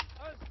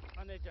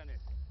 أنا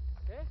جنس.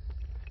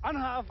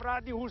 أنا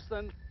أفرادي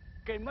حسنا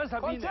كي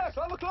مذهبين. Contact,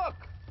 12 o'clock.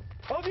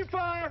 Hold your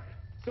fire.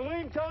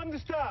 Salim, tell him to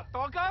stop.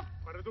 Talk up.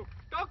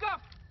 Talk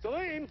up.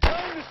 Salim, tell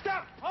him to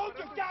stop. Hold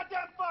your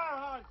goddamn fire,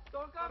 hon.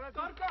 Talk up.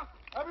 Talk up.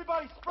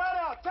 Everybody spread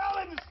out. Tell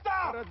him to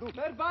stop.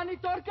 Mehrbani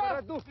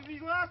Torkaf. This is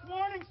his last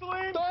warning,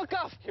 Salim.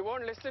 Torkaf. He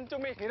won't listen to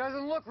me. He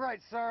doesn't look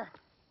right, sir.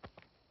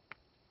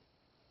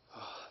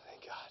 Oh,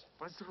 thank God.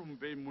 پسرم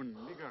بیمون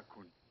نگاه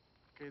کن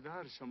که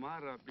در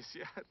شمارا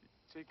بسیاری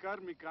چه کار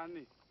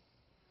میکنی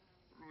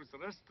روز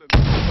رستن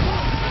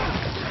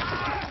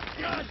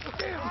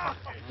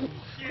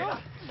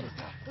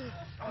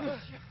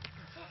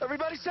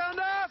Everybody sound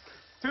off.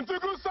 Team 2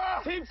 good,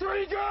 sir. Team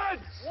 3 good.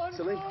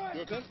 Salim,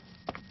 you okay?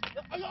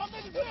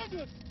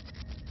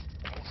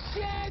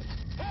 Shit!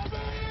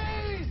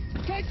 Heavy!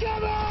 Take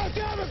cover!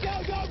 Cover! Go!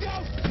 Go! Go!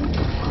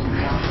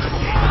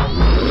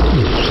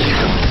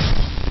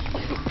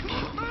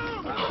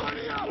 Move!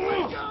 Everybody up! We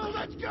go!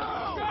 Let's go!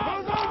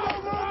 Move!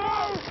 Move! Move!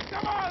 Move!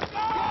 Come on!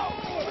 Go!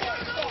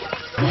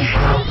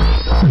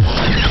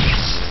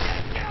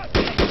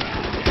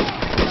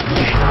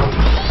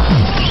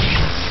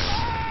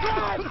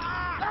 Run!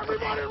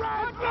 Everybody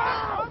run!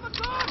 Now!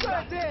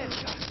 That's it!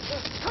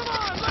 Come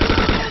on! Let's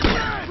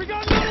go! We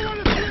got another one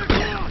at 3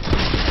 o'clock!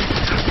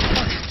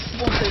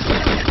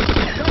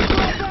 Don't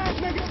fall back!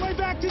 Make your way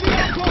back to the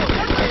alcove!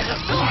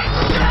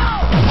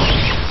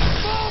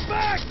 Fall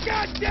back!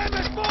 God damn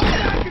it! Fall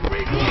back and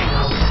regroup!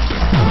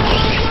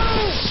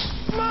 Move!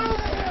 Move!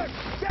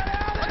 Get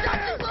out of here! I got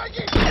you,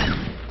 Frankie!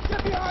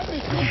 Get behind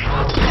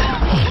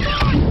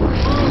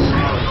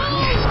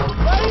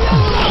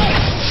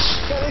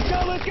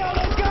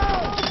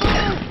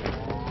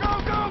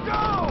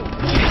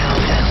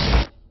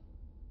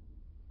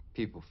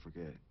People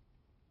forget.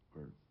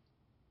 Or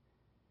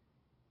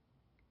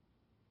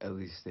at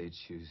least they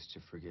choose to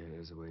forget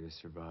as a way to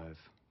survive.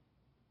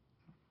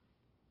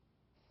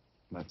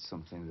 That's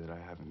something that I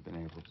haven't been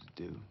able to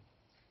do.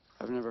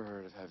 I've never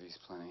heard of heavies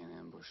planning an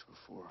ambush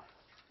before.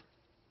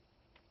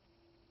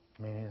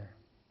 Me neither.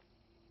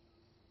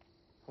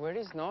 Where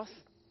is North?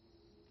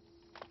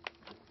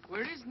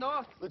 Where is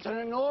North?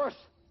 Lieutenant North!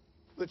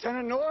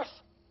 Lieutenant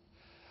North!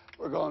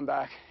 We're going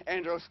back.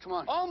 Andros, come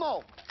on.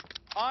 Almo!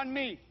 On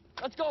me.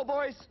 Let's go,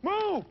 boys.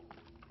 Move!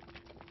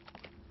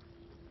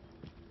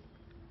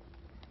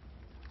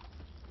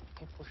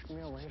 He pushed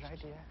me away right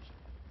here.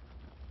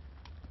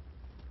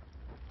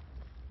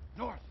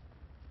 North.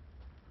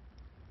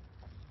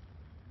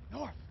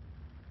 North.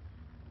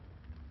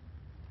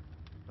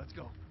 Let's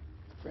go.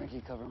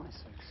 Frankie, cover my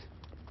 6.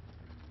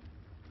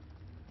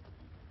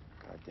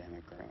 God damn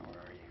it, Grant, where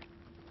are you?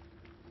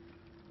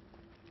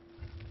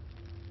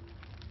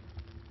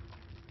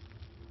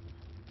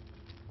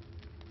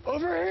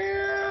 Over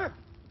here!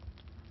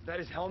 That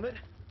his helmet?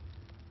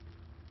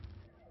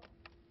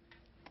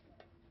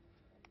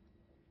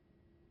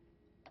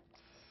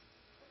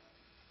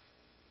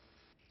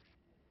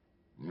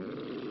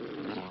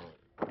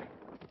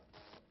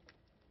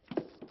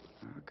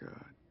 Oh, God.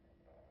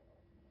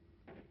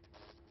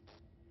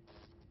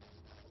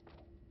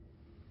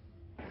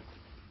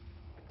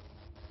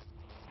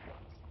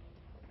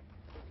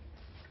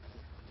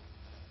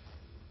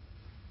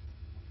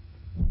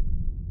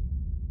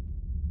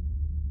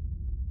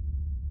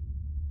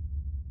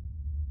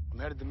 I'm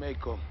headed to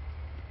Mako.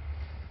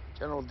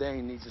 General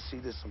Dane needs to see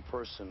this in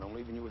person. I'm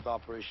leaving you with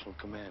operational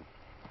command.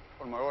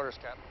 What are my orders,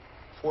 Captain?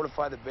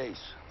 Fortify the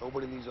base.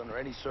 Nobody leaves under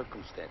any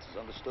circumstances.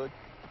 Understood?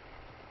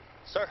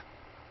 Sir.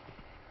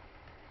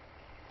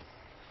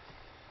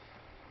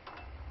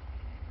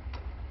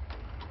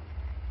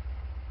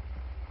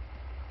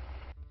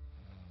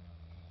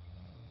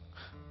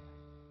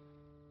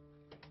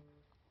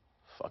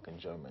 Fucking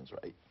Germans,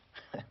 right?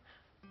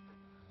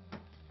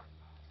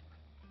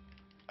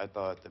 I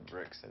thought the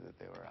brick said that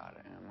they were out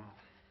of ammo.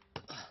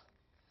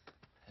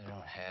 They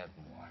don't have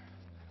more.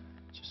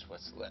 Just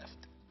what's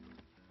left.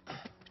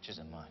 Which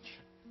isn't much.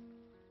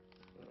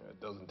 It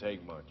doesn't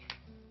take much.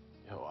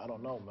 Yo, I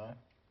don't know, man.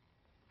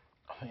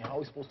 I mean, how are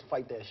we supposed to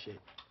fight that shit?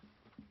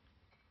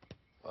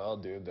 Well,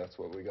 dude, that's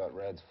what we got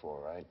Reds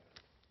for, right?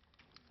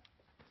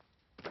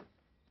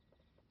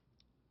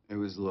 It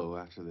was low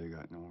after they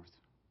got north.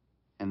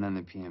 And then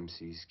the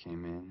PMCs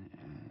came in,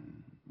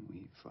 and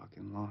we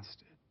fucking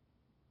lost it.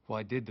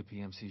 Why did the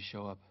PMCs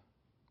show up?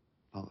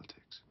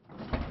 Politics.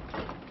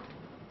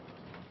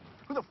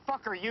 Who the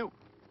fuck are you?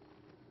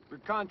 We're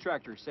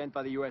contractors sent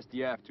by the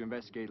USDF to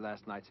investigate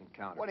last night's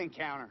encounter. What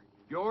encounter?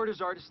 Your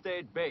orders are to stay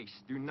at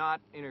base. Do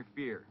not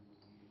interfere.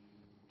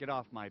 Get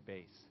off my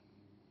base.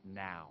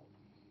 Now.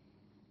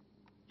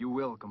 You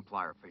will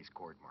comply or face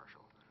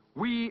court-martial.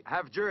 We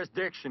have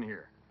jurisdiction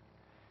here.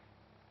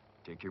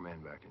 Take your men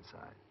back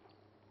inside.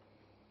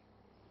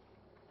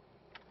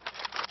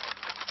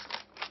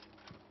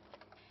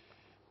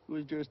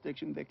 Whose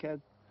jurisdiction,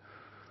 dickhead?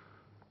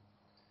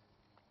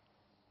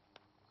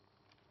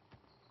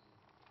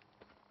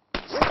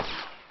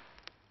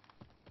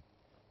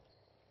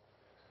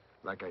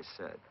 Like I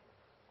said,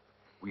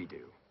 we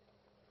do.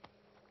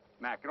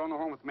 Mac, get on the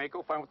horn with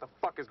Mako. Find what the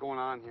fuck is going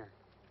on here.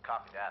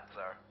 Copy that,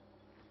 sir.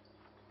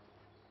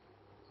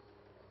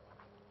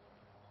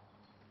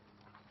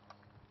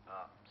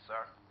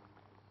 Sir,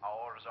 our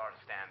orders are to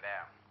stand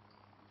down.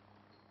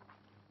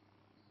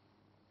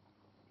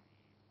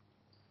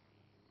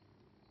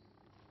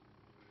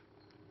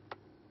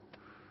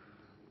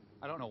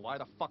 I don't know why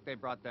the fuck they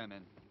brought them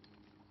in.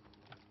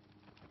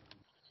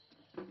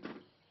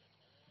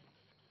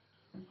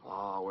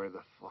 Oh, where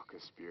the fuck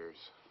is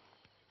Spears?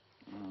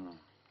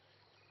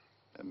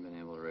 Haven't been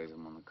able to raise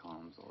them on the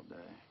comms all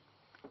day.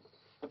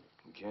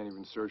 You can't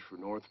even search for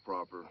North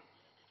proper.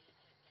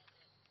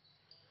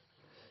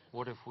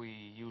 What if we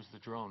use the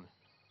drone?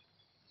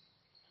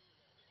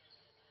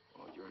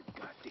 Oh, you're a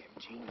goddamn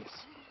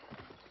genius.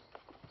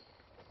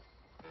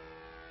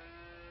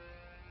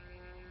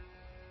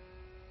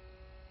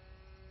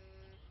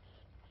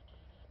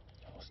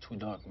 It's too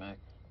dark, Mac.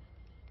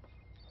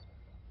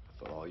 I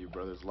thought all you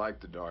brothers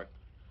liked the dark.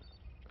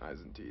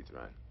 Eyes and teeth,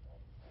 right?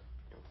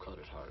 Yo, cut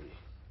it, Harvey.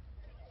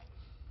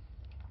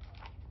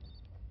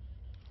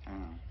 Hang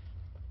on.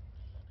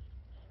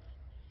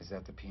 Is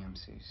that the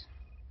PMCs?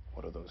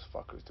 What are those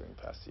fuckers doing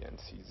past the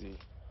NCZ?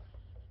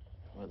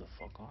 Where the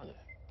fuck are they?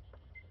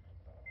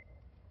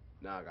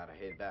 Now I gotta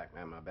head back,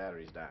 man. My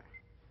battery's dying.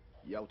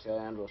 Yo, tell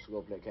Andros to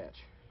go play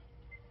catch.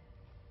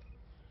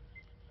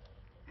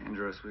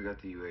 Andros, we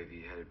got the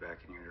UAV headed back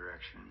in your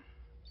direction.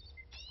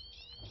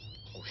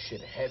 Oh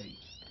shit, a heavy.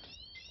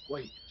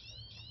 Wait,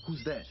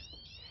 who's that?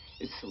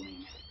 It's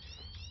Salim.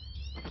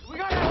 We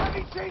got a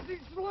heavy chasing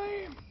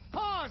Salim!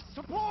 Hans,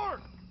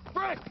 support!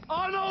 Brick,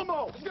 on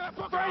Olmo!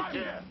 Frankie, stay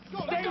here!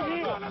 Let's go!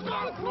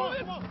 Let's go!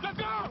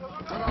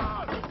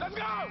 Let's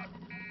go!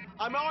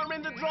 I'm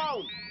arming the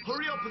drone.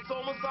 Hurry up, it's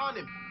almost on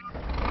him.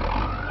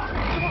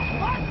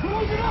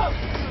 Close it up!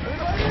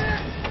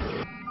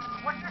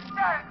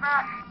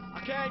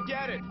 I can't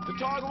get it. The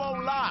target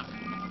won't lock.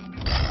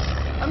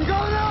 I'm going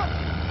up!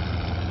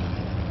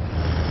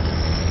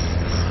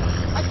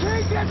 I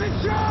can't get the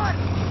shot!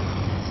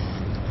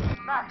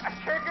 Mac, I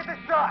can't get the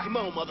shot! Come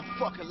on,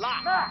 motherfucker,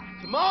 lock. Mac!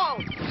 Come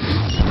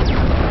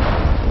on!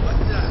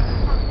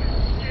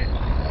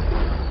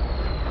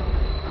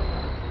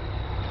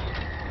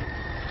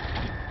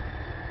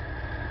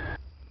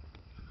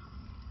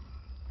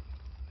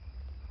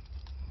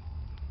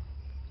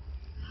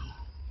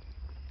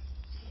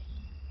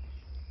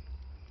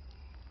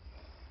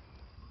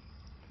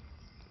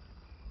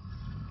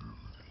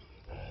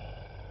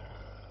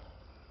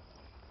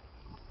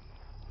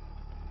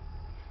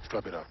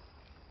 Strap it up.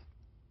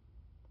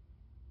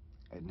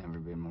 I'd never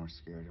been more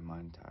scared in my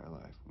entire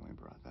life when we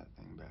brought that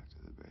thing back to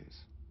the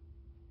base.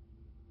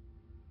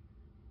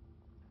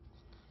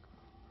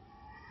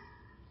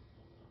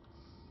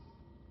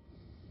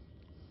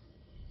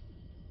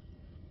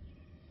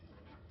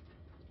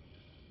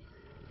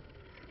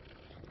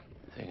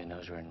 Think it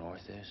knows where North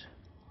is?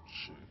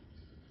 Shit.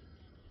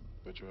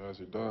 Bet your ass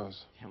it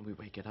does. Can't we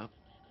wake it up?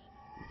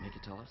 Make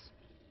it tell us?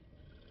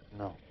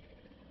 No.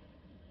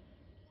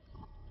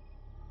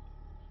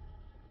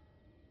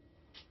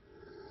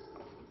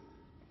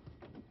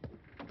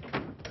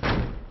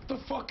 What the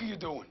fuck are you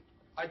doing?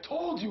 I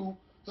told you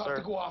not Sir.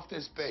 to go off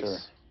this base. Sir.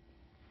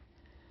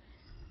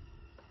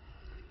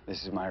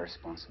 This is my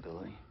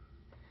responsibility.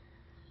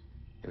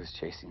 It was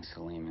chasing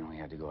Salim and we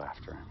had to go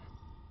after him.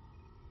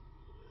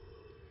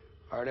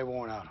 All right,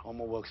 everyone out. All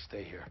my work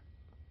stay here.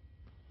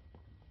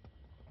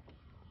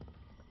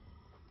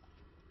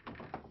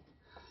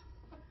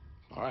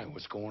 All right,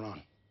 what's going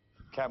on?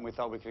 Captain, we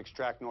thought we could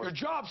extract North. Your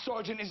job,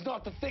 Sergeant, is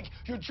not to think.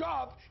 Your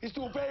job is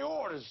to obey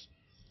orders.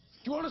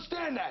 Do you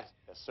understand that?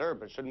 Yes, sir,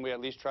 but shouldn't we at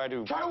least try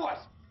to... Try what?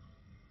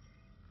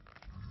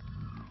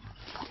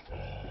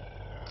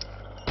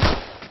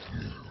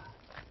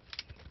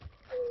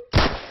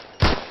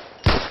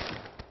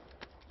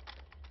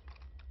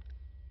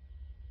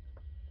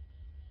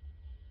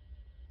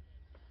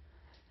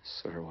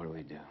 Sir, what do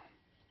we do?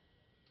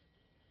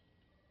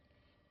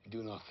 We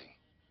do nothing.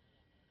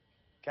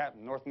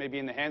 Captain, North may be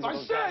in the hands of I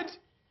those said guys.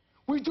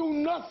 we do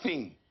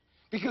nothing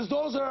because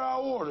those are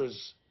our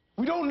orders.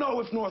 We don't know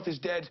if North is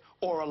dead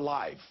or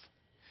alive.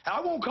 And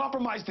I won't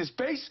compromise this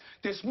base,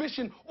 this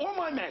mission, or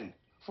my men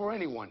for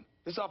anyone.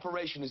 This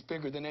operation is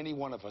bigger than any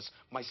one of us,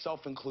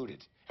 myself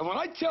included. And when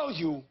I tell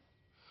you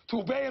to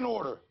obey an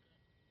order,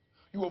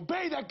 you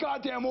obey that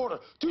goddamn order.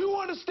 Do you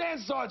understand,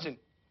 Sergeant?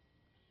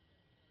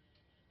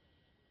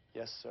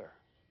 Yes, sir.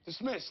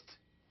 Dismissed.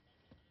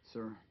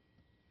 Sir.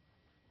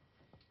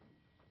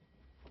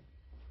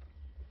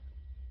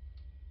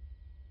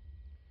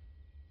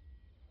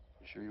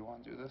 You sure you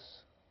want to do this?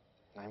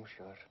 I'm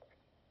sure.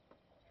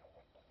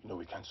 No,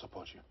 we can't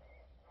support you.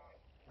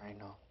 I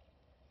know.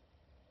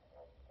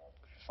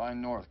 If you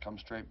find North, come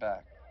straight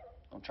back.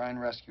 Don't try and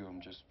rescue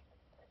him. Just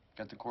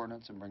get the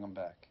coordinates and bring him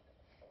back.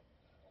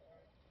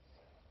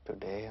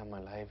 Today I'm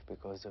alive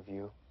because of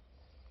you.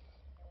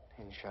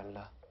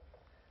 Inshallah,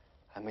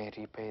 I may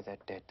repay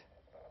that debt.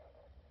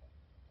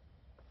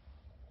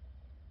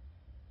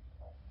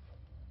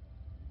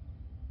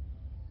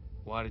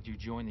 Why did you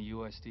join the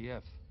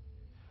USDF?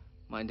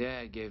 My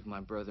dad gave my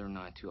brother and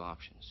I two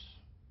options.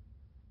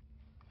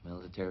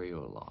 Military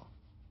or law.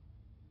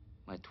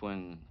 My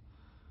twin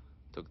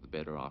took the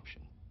better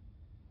option.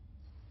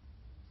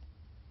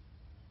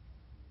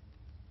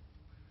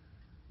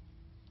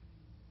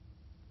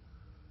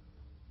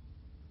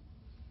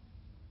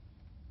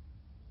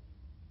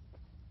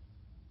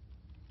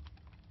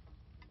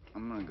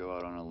 I'm gonna go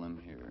out on a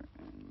limb here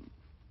and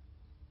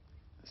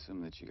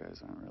assume that you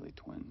guys aren't really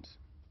twins.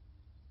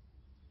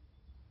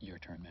 Your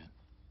turn, man.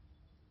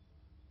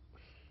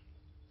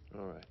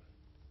 All right.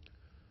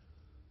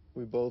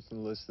 We both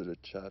enlisted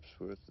at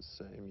Chatsworth the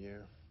same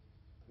year.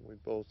 We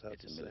both have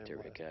It's the a same military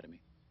last...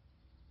 academy.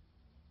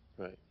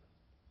 Right.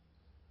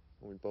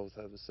 And we both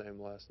have the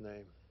same last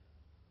name,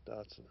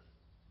 Dotson.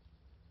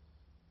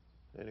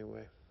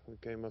 Anyway, we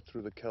came up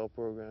through the Cal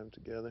program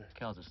together.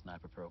 Cal's a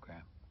sniper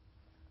program.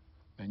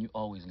 Man, you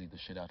always leave the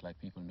shit out like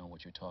people know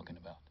what you're talking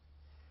about.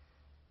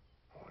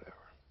 Whatever.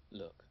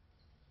 Look,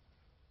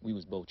 we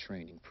was both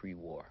training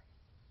pre-war.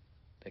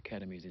 The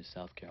academy's in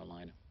South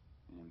Carolina.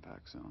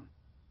 Impact zone.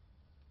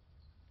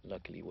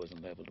 Luckily, it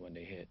wasn't leveled when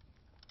they hit.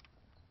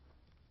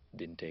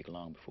 Didn't take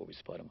long before we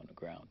spot them on the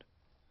ground.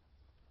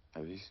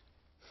 Heavies?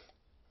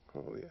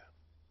 Oh, yeah.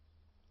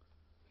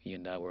 He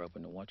and I were up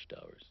in the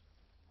watchtowers.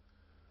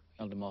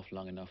 Held them off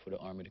long enough for the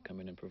army to come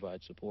in and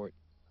provide support.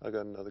 I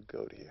got another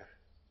goat here.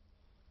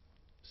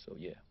 So,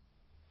 yeah.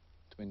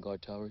 Twin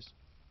guard towers.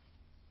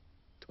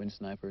 Twin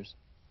snipers.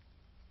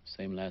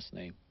 Same last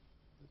name.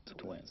 The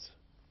twins.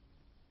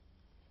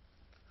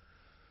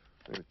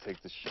 I'm gonna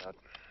take the shot.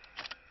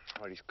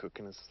 Whitey's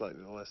cooking is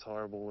slightly less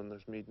horrible when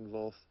there's meat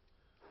involved.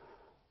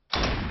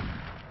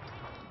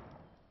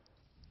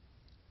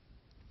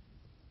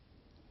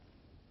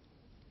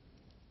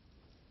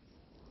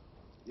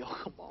 Yo,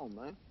 come on,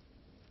 man.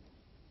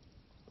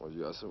 What,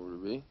 you got somewhere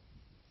to be?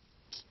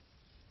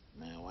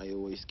 Man, why you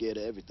always scared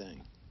of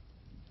everything?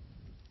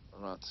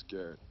 I'm not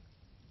scared.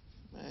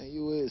 Man,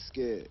 you is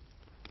scared.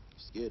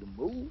 Scared to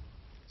move?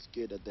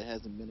 Scared that there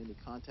hasn't been any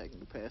contact in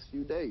the past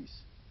few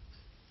days.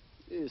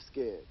 You is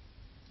scared.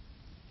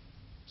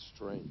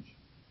 Strange.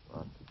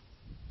 Not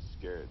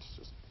scared.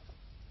 It's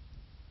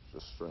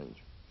just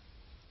strange.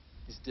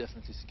 He's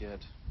definitely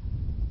scared.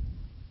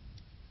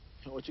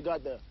 What you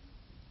got there?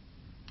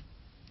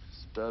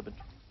 It's bourbon.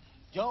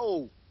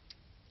 Yo!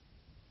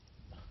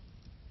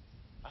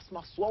 That's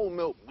my swole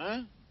milk,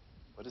 man.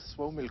 What is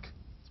swole milk?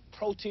 It's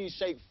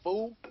protein-shaped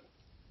food.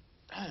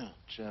 Damn.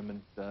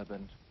 German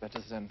bourbon.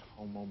 Better than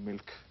homo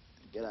milk.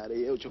 Get out of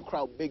here with your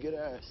kraut-bigot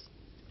ass.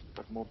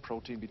 Got more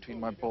protein between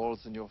my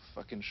balls than your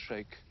fucking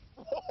shake.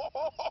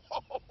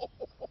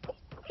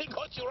 He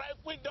got you right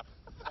with the...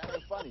 That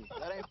ain't funny.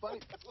 That ain't funny.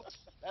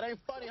 That ain't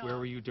funny, huh? Where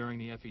were you during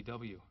the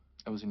FEW?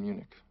 I was in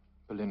Munich.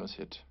 Berlin was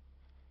hit.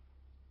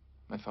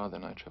 My father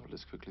and I traveled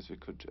as quickly as we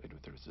could to aid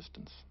with the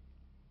resistance.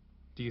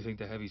 Do you think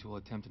the heavies will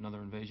attempt another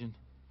invasion?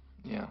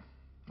 Yeah,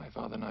 my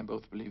father and I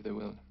both believe they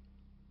will.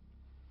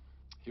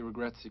 He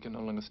regrets he can no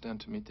longer stand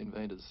to meet the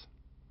invaders.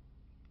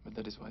 But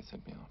that is why he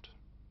sent me out.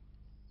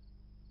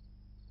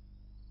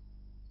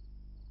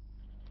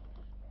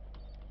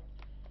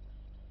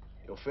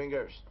 Your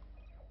fingers.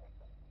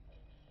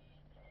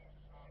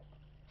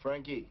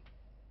 Frankie.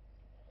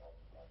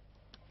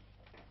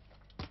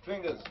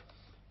 Fingers.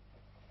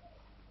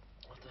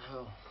 What the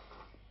hell?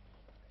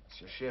 It's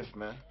your shift,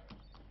 man.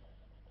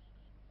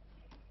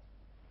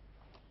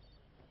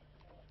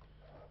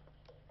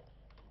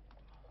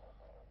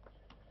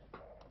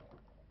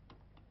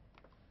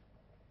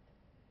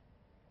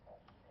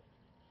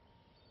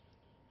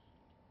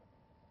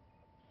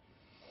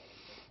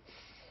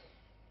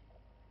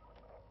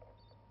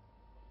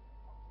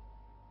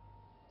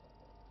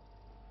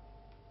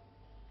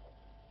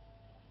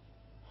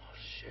 Oh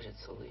shit,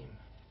 it's Salim.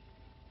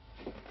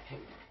 Hey.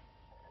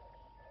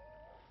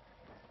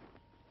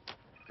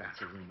 That's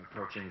Salim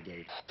approaching the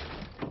gate.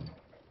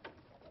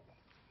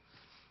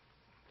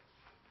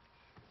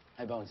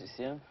 Hey, Bones, you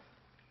see him?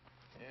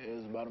 Yeah, it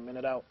was about a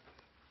minute out.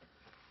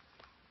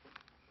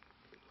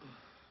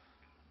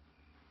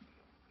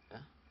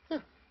 Yeah?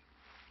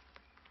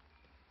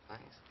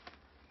 Thanks.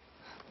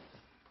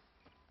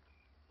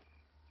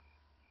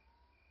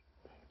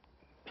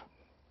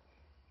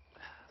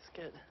 That's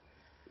good.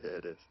 Yeah,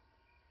 it is.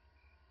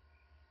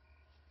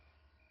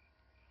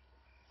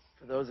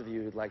 For those of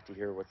you who'd like to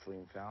hear what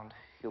Salim found,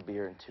 he'll be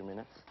here in 2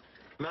 minutes.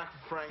 Not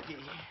Frankie.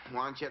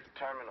 Why aren't you at the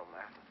terminal,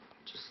 man?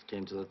 Just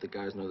came to let the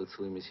guys know that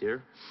Salim is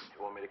here.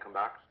 You want me to come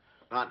back?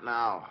 Not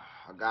now.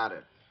 I got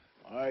it.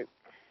 All right,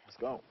 let's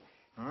go.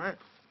 All right.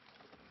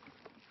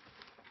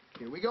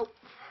 Here we go.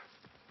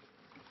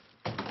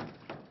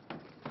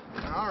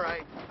 All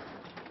right.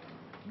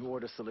 You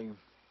order, Salim.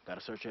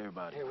 Gotta search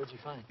everybody. Hey, what'd you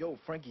find? Yo,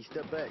 Frankie,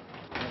 step back.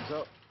 Hands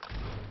up.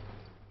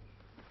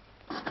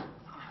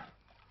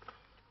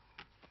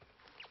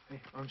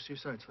 Hey, arms to your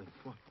side, Salim.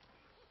 Come on.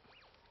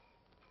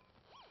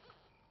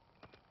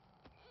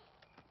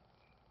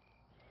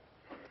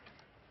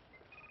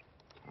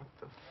 What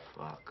the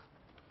fuck?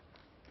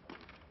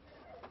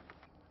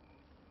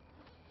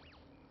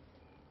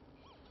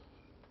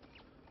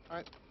 All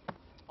right,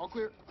 all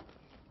clear.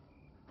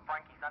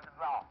 Frankie, something's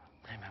off.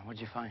 Hey, man,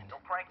 what'd you find? Yo,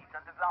 Frankie,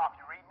 something's off.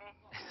 You read me?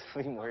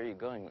 Salim, where are you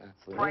going, man?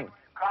 Salim. Frankie,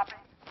 you copy?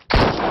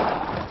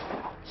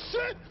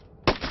 Shit!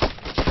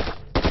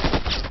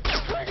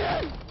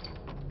 Frankie!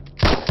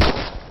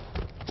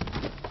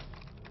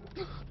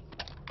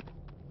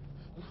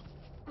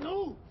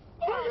 No!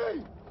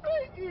 Frankie!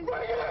 Frankie!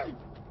 Frankie!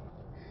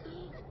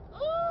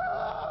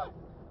 Ah!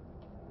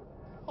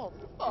 Oh,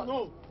 fuck. No,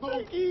 no.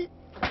 Frankie!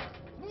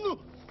 No!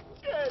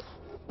 Shit!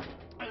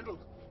 Andrew.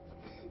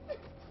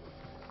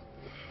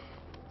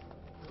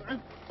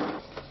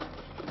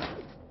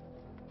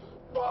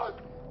 Fuck!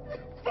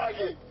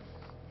 Frankie!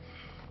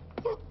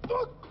 Fuck,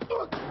 fuck,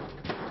 fuck!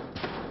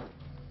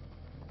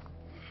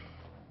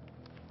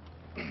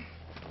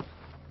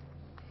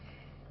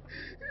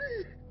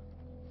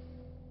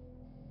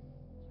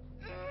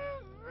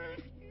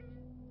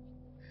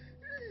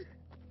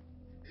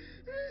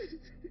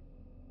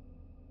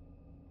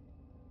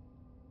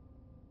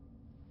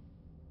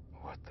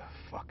 What the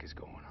fuck is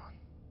going on?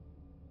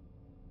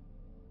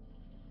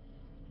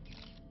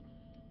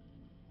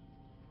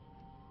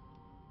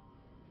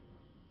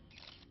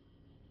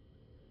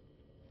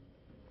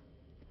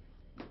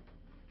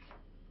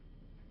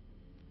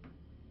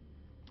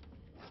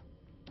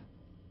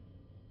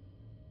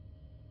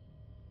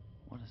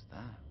 What is that?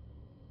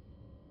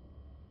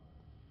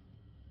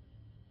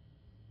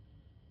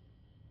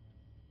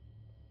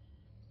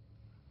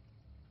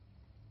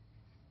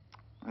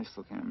 I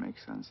still can't make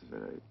sense of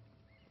it.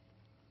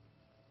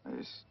 I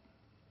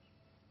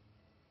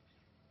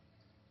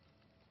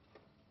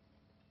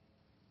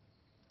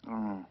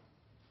don't know.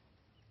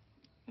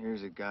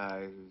 Here's a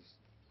guy who's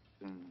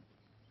been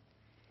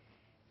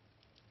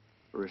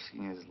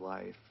risking his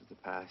life for the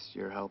past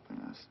year helping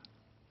us.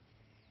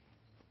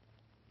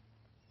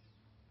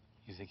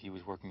 You think he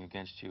was working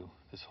against you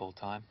this whole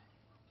time?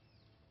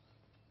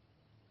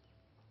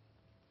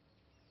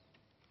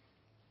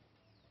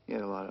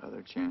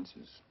 better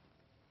chances.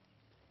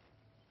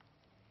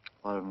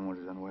 A lot of them would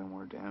have done way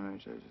more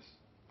damage.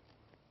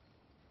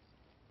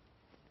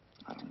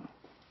 I don't know.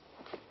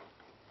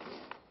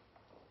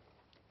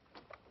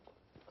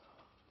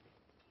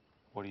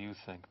 What do you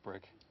think,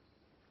 Brick?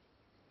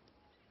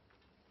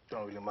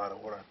 Don't really matter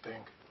what I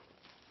think.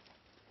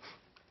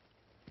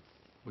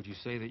 Would you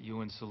say that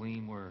you and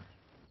Salim were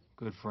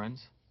good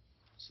friends?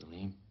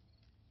 Salim?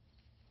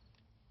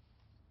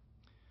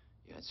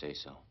 Yeah, I'd say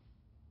so.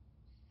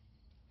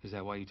 Is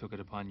that why you took it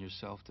upon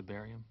yourself to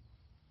bury him?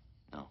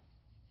 No.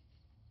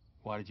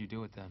 Why did you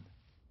do it then?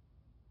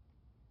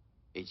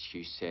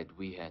 HQ said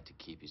we had to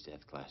keep his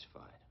death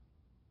classified.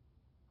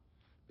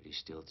 But he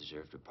still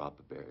deserved a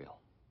proper burial.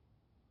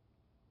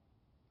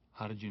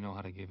 How did you know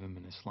how to give him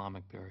an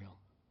Islamic burial?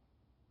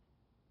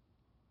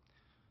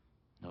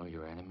 Know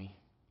your enemy?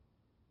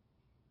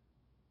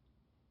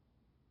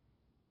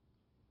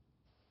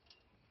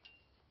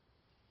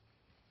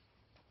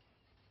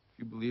 If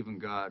you believe in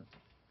God,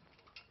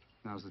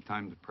 now's the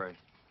time to pray.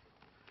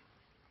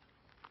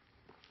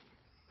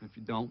 And if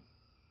you don't,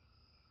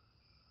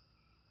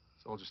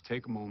 so I'll just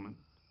take a moment.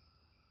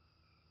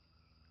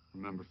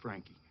 Remember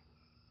Frankie.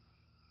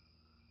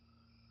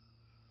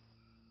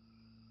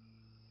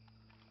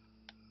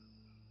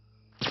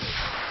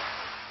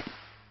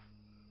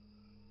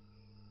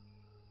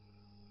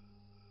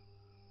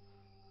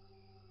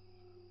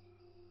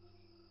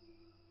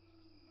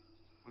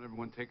 Want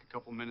everyone take a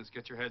couple minutes,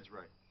 get your heads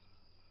right,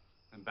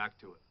 then back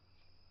to it.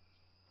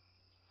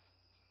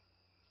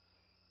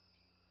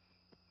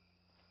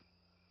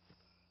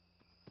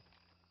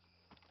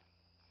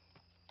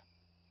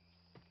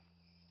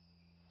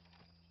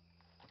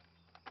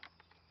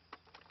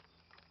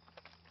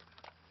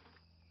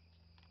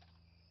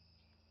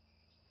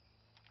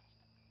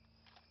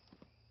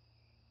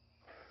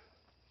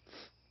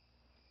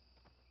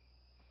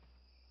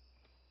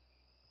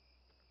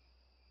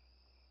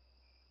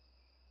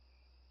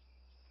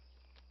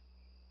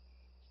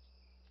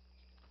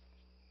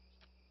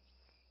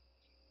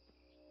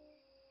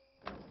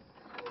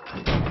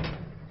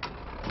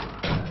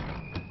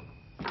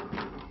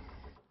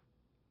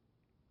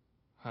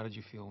 How did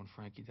you feel when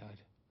Frankie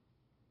died?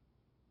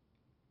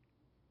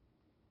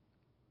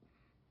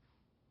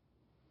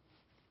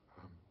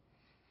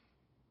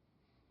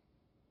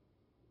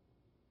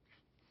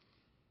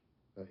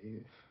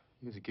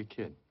 He was a good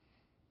kid.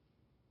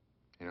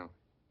 You know.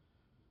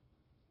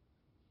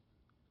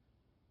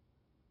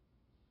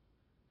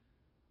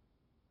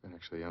 And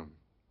actually, can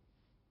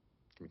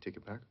we take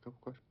it back a couple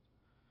questions?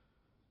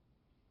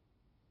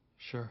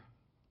 Sure.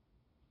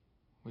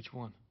 Which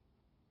one?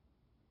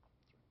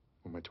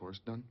 When my tour's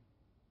done,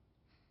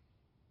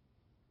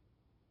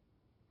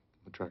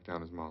 I'll track down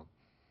his mom.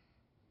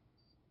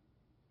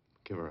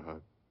 Give her a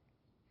hug.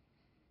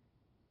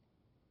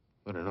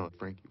 Let her know that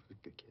Frankie was a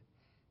good kid.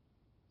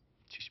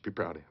 She should be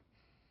proud of him.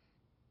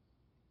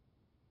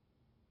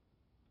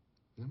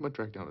 And I'm gonna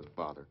track down his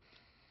father.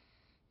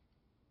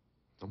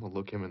 I'm gonna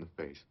look him in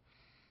the face.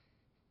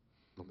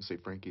 I'm gonna say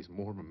Frankie's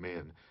more of a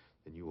man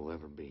than you will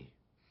ever be.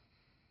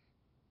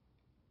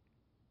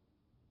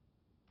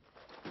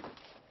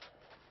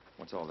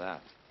 What's all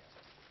that?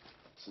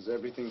 This is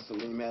everything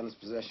Salim had in his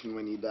possession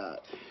when he died.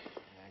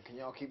 Man, can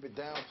y'all keep it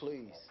down,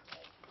 please?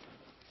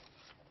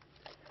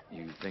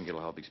 You think it'll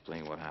help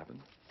explain what happened?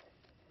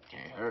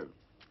 Can't hurt.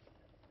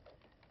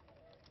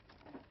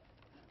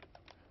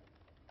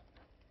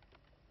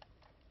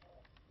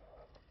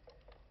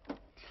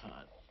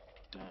 God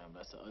damn,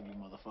 that's an ugly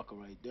motherfucker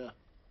right there.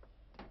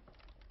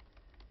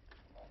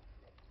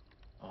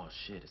 Oh,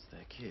 shit, it's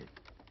that kid.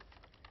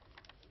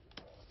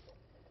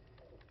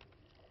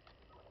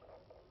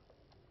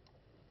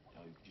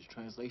 Yo, you can just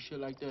translate shit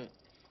like that?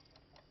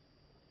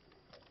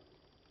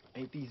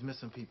 Ain't these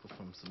missing people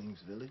from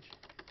Salim's village?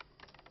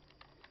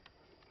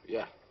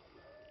 Yeah.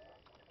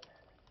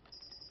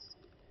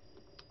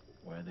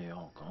 Where are they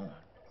all going?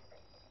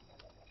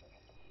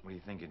 What do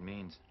you think it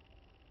means?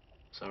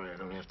 Sorry, I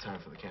don't have time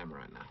for the camera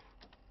right now.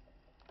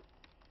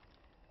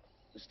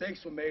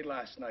 Mistakes were made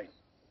last night.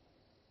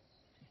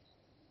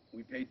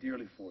 We paid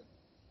dearly for it.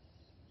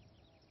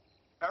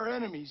 Our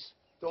enemies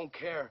don't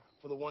care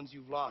for the ones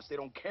you've lost. They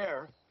don't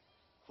care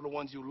for the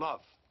ones you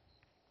love.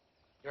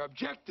 Their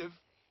objective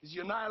is the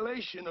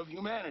annihilation of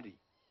humanity.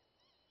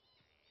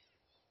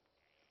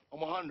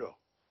 Alejandro,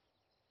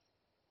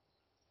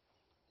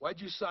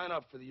 why'd you sign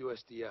up for the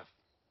USDF?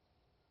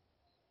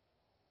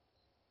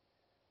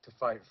 To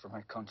fight for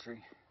my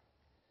country,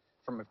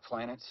 for my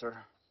planet, sir.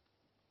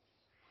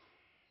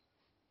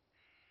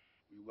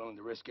 Were you willing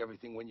to risk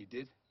everything when you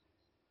did?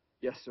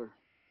 Yes, sir.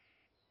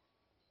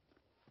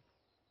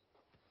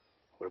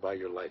 What about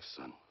your life,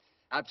 son?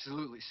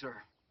 Absolutely, sir.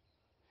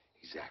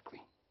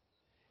 Exactly.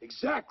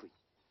 Exactly.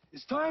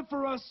 It's time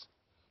for us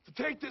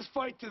to take this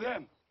fight to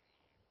them.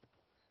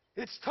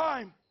 It's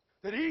time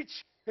that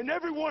each and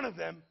every one of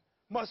them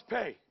must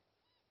pay.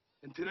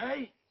 And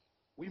today,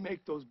 we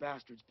make those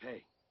bastards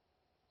pay.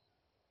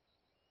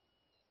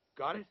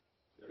 Got it?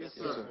 Yes,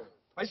 sir.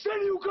 I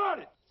said you got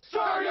it!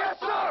 Sir, yes,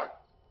 sir!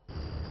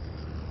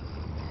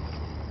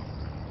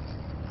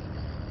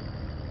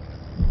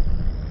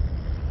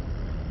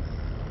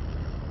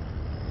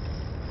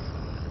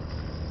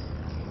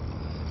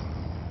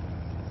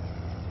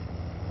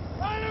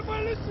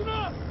 listen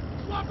up!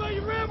 Swap out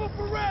your ammo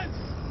for reds!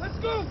 Let's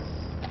go!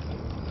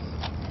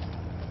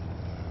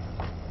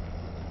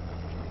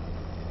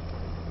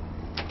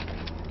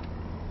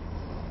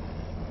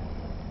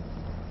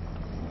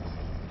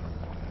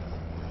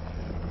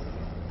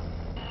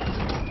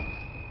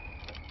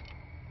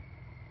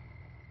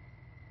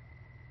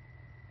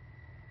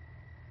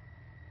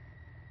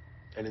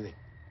 Anything?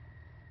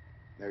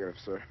 Negative,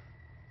 sir.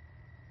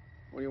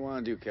 What do you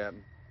want to do,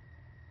 Captain?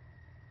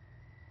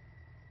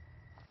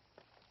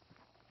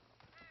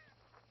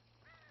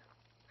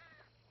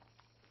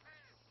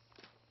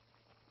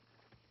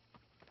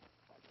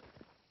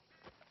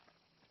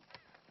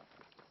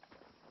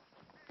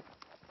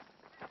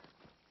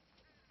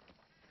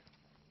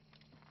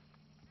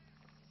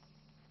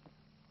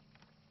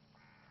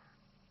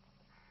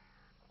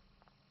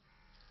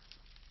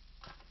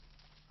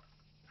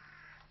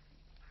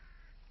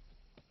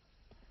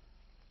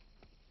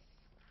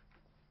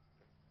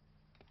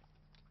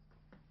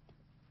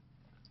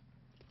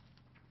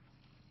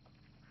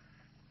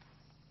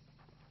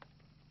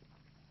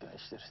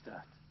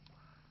 Start.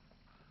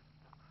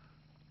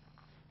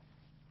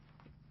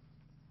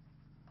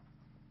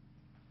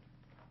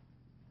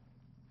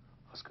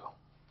 Let's go.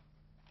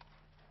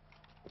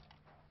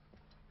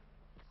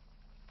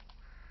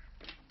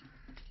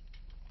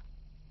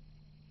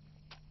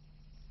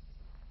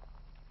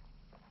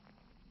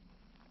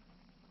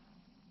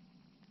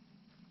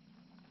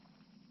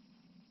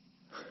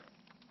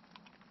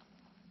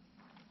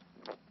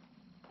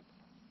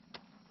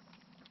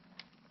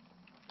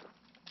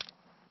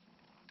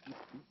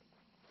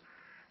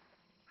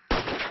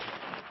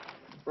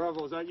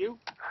 Bravo, is that you?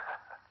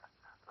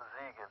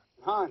 Zegan.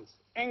 Hans,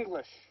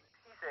 English.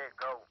 He said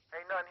go.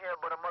 Ain't nothing here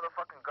but a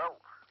motherfucking goat.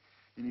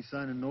 Any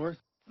sign of North?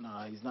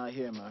 Nah, he's not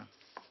here, man.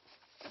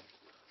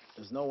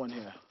 There's no one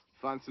here.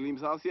 Found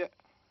Salim's house yet?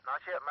 Not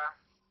yet, man.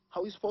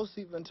 How are we supposed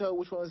to even tell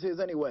which one is his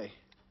anyway?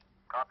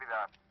 Copy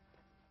that.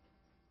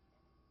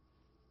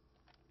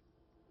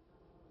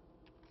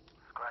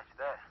 Scratch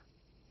that.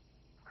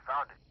 We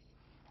found it.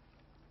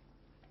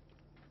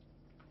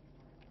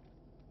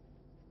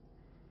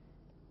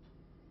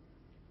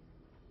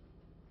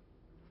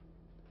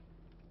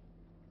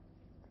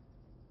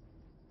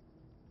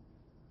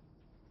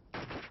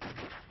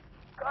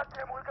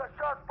 Goddamn, we got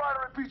shots fired.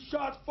 Repeat,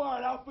 shots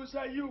fired. Alpha, is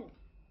that you?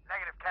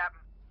 Negative,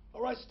 Captain.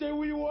 All right, stay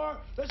where you are.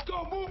 Let's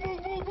go. Move,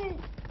 move, move,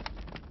 move.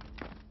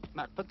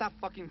 Matt, put that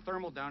fucking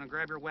thermal down and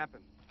grab your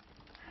weapon.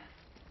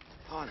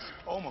 Hans,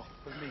 Oma,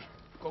 with me.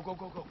 Go, go,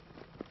 go, go.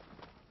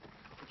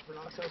 Put your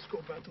peroxide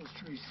scope out those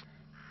trees.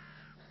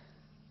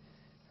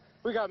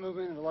 We got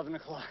movement at 11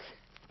 o'clock.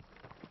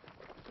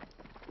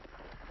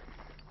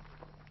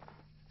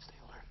 Stay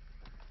alert.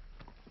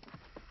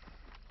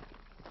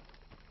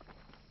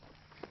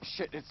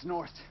 Shit, it's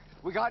north.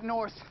 We got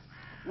north.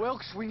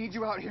 Wilkes, we need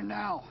you out here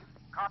now.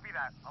 Copy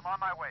that. I'm on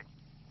my way.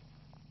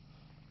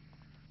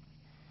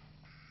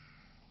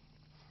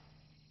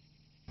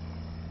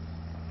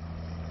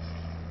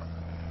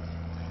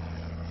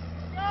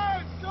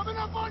 Guys, coming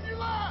up on your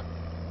left!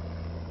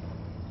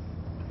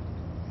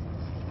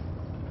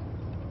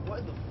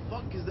 Where the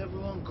fuck is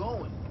everyone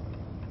going?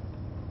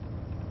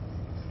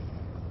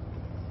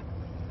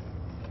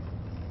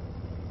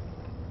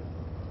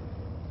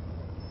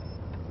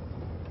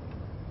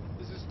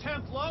 This is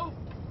 10th low.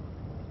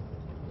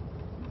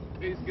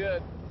 He's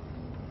good.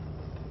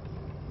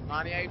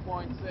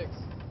 98.6.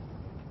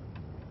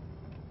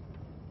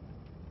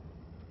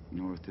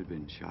 North had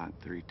been shot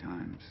 3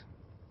 times,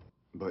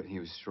 but he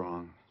was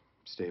strong,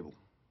 stable,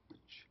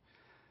 which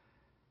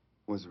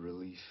was a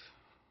relief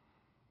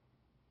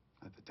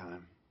at the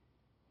time.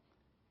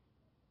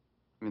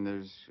 I mean,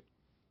 there's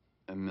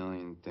a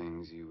million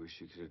things you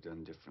wish you could have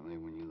done differently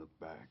when you look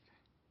back,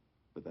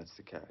 but that's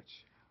the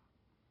catch.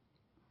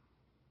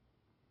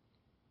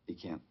 You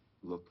can't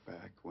look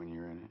back when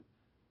you're in it.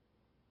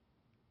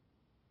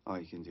 All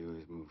you can do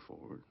is move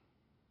forward.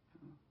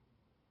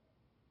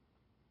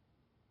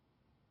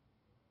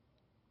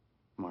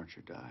 March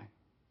or die.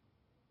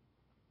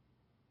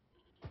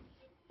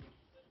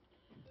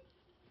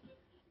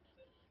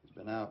 He's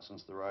been out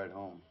since the ride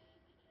home.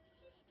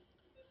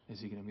 Is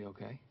he gonna be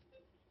okay?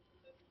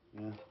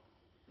 Yeah.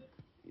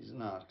 He's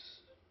an ox.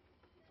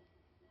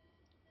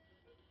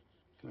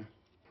 Come here.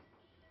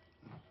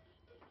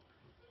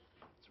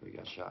 That's where he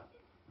got shot.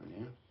 Right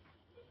here.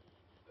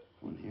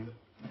 One here,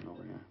 and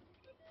over here.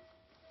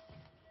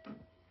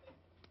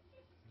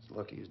 He's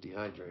lucky he's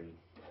dehydrated.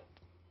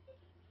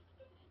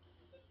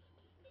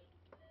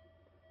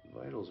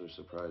 Vitals are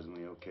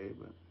surprisingly okay,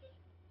 but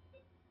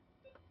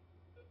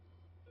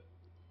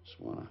just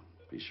want to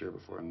be sure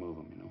before I move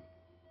him, you know.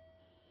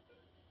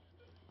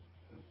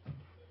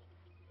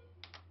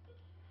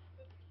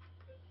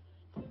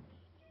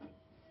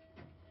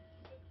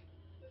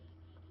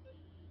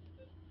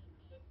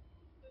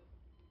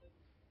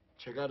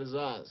 Check out his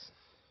eyes.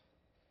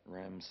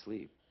 REM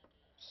sleep.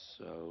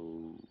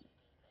 So...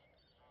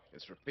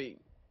 It's repeat.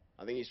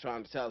 I think he's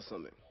trying to tell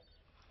something.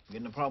 I'm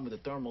getting a problem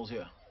with the thermals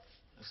here.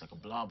 Looks like a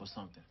blob or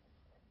something.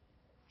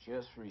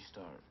 Just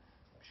restart.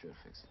 Should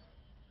fix it.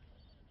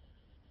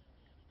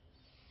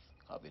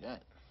 Copy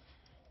that.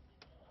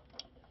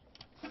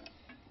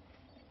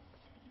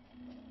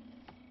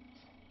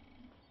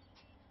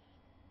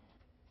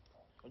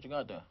 What you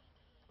got there?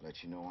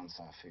 Let you know once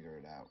I figure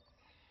it out.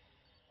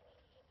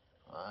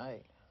 All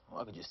right.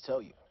 Well, I could just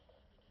tell you.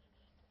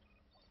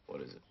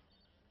 What is it?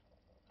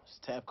 It's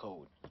tab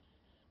code.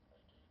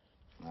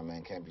 My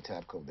man can't be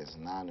tab code. There's a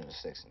 9 and a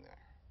 6 in there.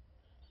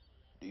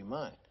 Do you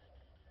mind?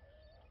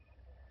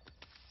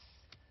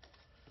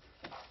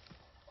 Let's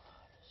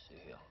see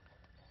here.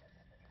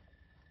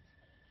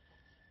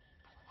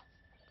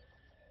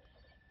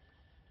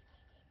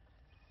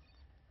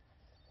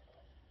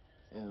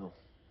 L-A-T-L-O-N.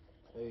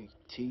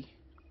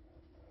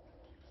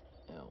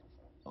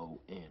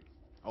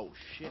 Oh,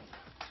 shit.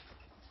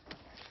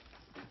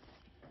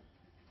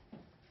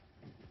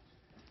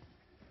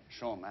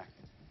 Show him, Mac.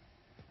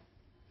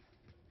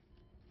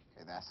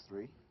 Okay, that's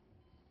 3.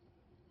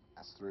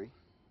 That's 3.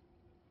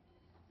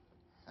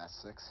 That's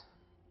 6.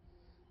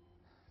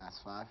 That's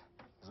 5.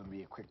 There's gonna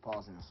be a quick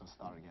pause and it's gonna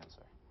start again,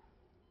 sir.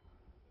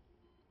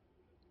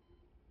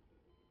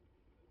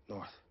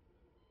 North.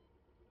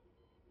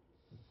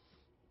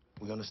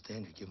 We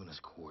understand you're giving us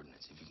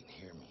coordinates. If you can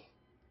hear me,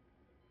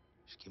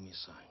 just give me a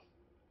sign.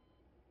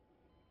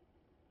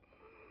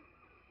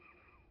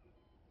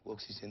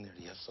 Wilkes, in there.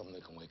 Do you have something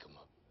that can wake him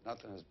up?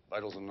 Nothing. His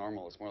vitals are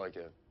normal. It's more like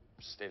a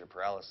state of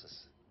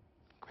paralysis.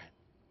 Grant,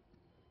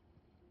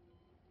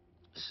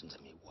 listen to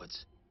me.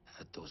 What's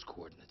at those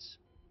coordinates?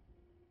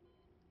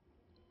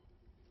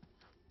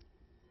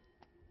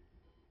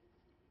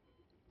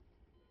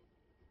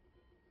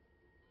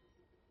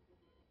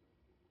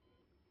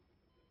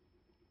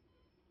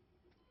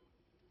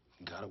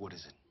 You got it? What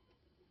is it?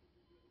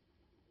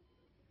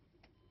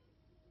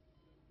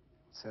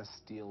 It says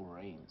steel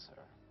rain,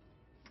 sir.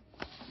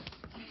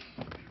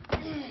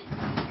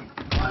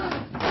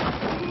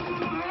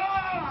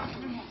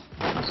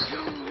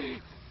 Kill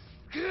me!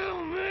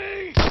 Kill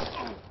me!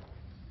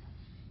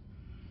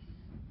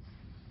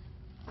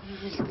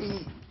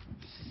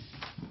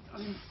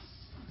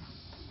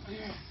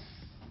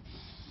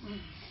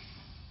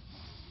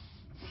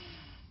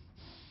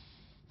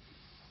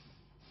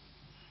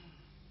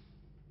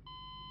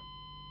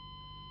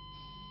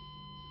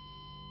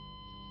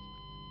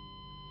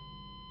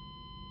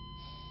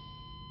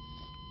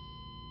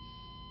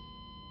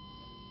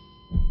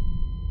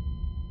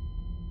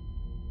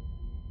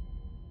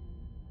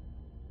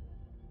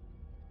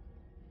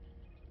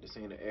 This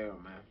ain't the air,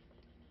 man.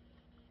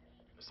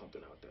 There's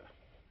something out there.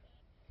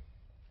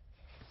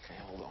 Okay,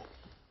 hold on.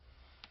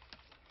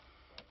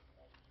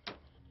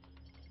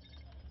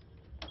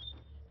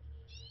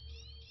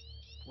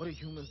 What are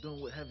humans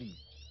doing with heavies?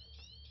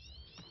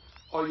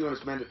 All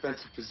units man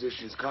defensive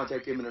positions.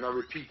 Contact imminent. I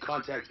repeat,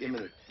 contact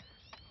imminent.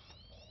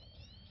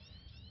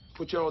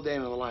 Put General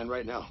Dane on the line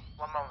right now.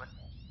 One moment.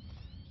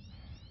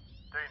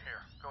 Dane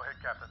here. Go ahead,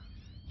 Captain.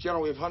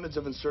 General, we have hundreds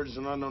of insurgents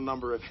and an unknown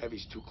number of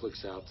heavies 2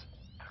 clicks out.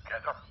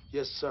 Together?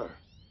 Yes, sir.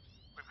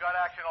 We've got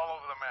action all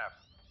over the map.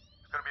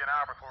 It's going to be an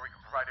hour before we can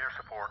provide air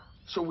support.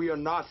 So we are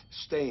not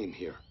staying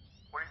here.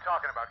 What are you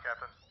talking about,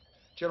 Captain?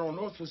 General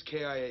North was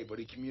KIA, but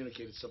he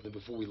communicated something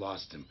before we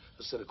lost him.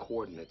 A set of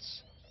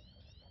coordinates.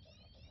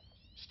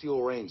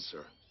 Steel rain,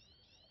 sir.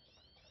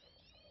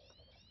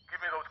 Give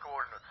me those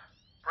coordinates.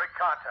 Break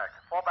contact.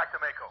 Fall back to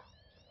Mako.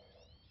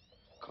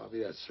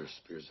 Copy that, sir.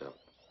 Spears out.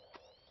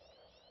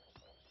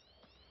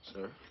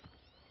 Sir,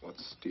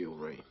 what's steel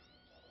rain?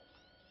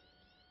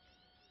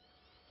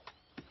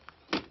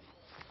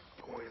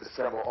 We need to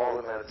assemble all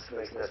the men at the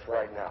space nest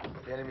right now.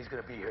 The enemy's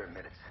gonna be here in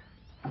minutes.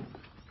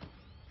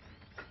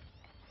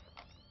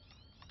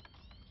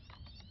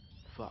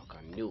 Fuck,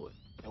 I knew it.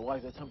 And why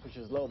is the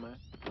temperature low, man?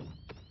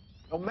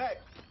 Yo, Mac,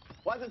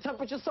 why is the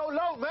temperature so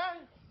low,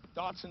 man?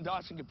 Dodson,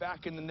 get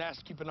back in the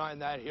nest. Keep an eye on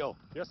that hill.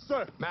 Yes,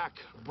 sir. Mac,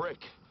 Brick,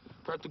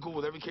 prep the goal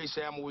with every case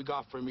of ammo we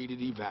got for immediate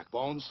evac.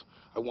 Bones,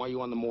 I want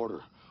you on the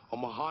mortar.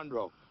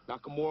 Alejandro,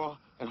 Nakamura,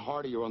 and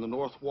Hardy are on the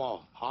north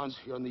wall. Hans,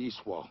 you're on the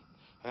east wall.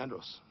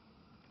 Andros,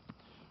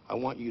 I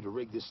want you to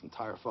rig this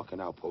entire fucking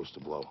outpost to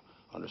blow.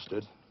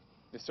 Understood?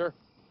 Yes, sir.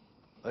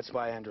 Let's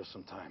buy Andros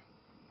some time.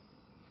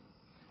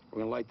 We're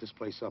gonna light this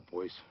place up,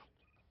 boys.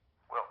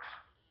 Wilkes,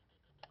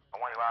 I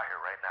want you out here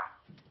right now.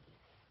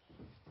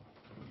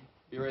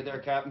 You right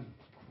there, Captain?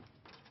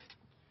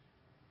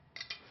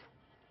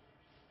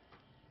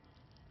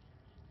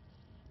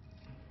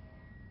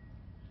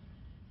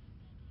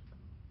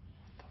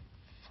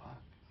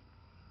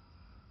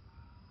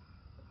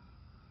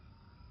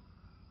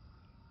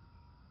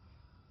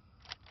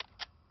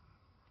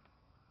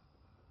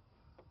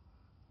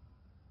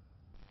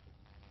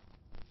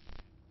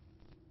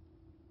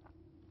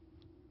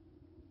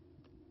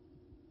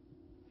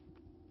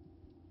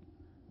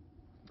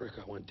 Brick,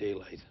 I want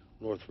daylight.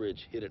 North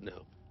Ridge, hit it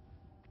now.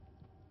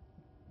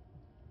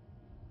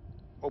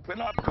 Open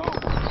up, go!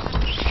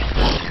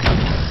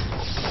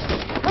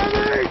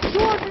 Heavy!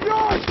 Towards the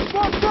yard!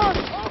 Mark done!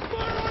 I'll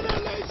fire on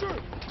that laser!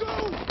 Go!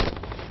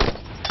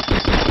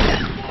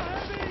 More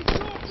heavy!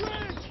 North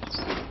Ridge!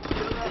 To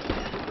the left,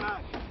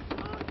 back!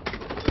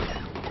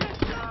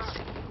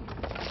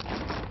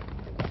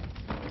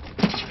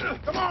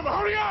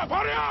 Hurry up!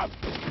 Hurry up!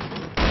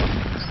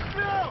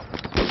 Now!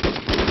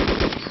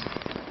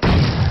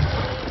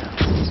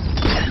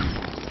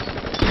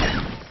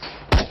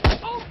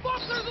 Oh,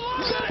 fuck, there's a lot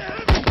of it!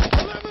 Heavy!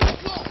 11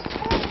 o'clock!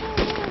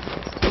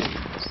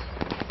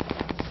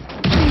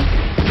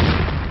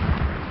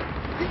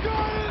 He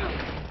got him!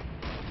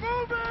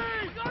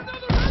 Moving! Got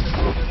another heavy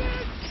moving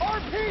in!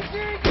 RPG!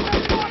 Get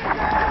the fuck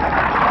down!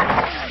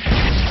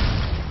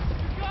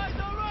 You guys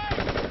all right?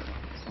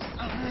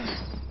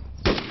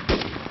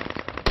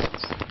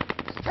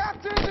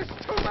 Captain, there's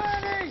too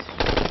many!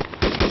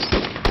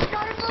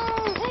 Gotta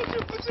move! Hold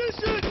your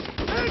position!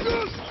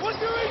 Andrews, what's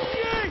your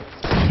ATA?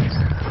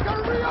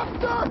 Gotta re-up,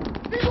 sir!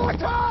 Need more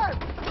time!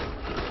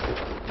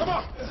 Come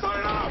on, start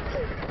it up!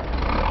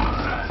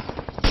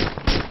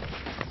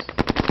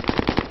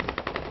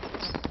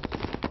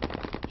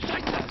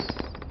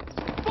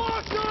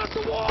 Boss, you're at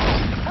the wall!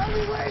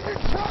 Heavy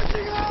lasers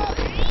charging up!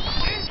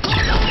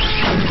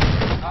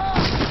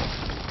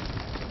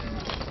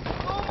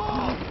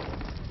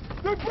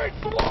 They break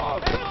the wall!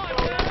 Let's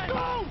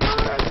go!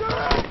 Let's go!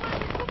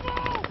 Come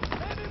on!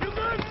 You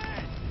good?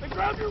 Then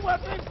grab your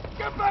weapon!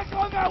 Get back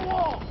on that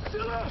wall!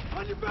 Silla,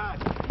 on your back!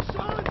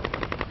 Son!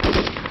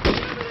 Damn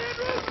it,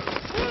 Andrews!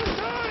 Full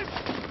time!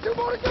 2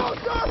 more to go,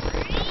 sir!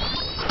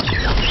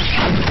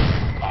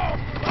 Oh,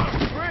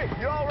 Rick,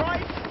 you all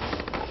right?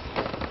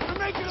 They're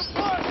making a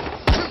push!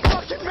 You're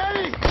fucking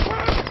ready!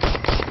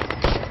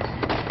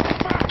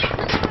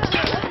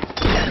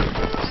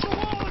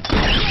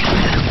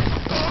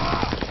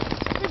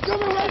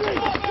 Coming, ready!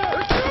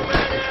 There's too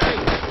many!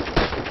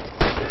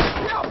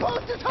 The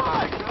outpost is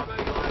high!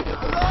 Coming,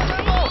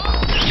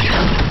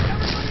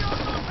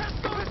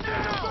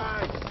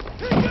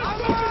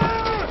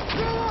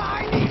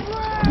 I need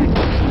red!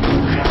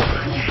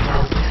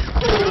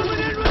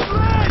 Coming in with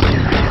red!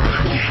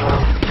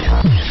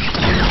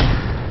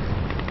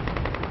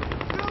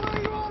 Billy,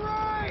 you all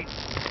right?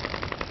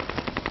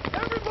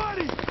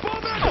 Everybody, fall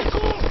back to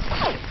school!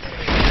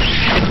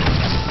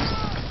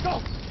 Go,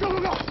 go, go,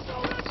 go!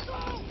 Let's go!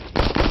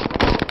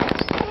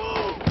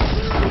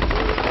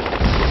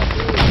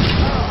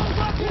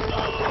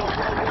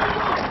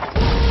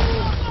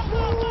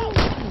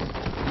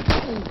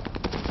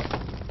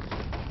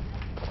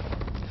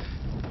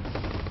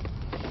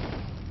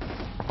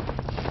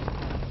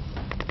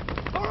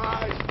 All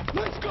right,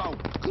 let's go.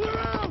 Clear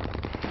out.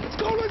 Let's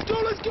go, let's go,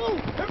 let's go.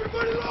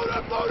 Everybody load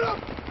up, load up.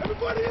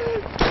 Everybody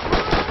in.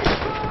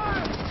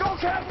 Fire. Go,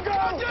 Captain, go.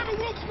 God damn it,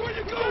 Wilkes, where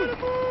you going?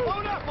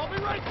 Load up, I'll be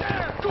right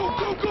there. Go,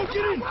 go, go,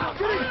 get in.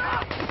 Get in.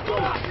 Let's go.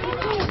 Let's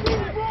go,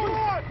 move,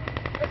 run.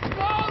 Let's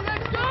go,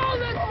 let's go,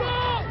 let's go.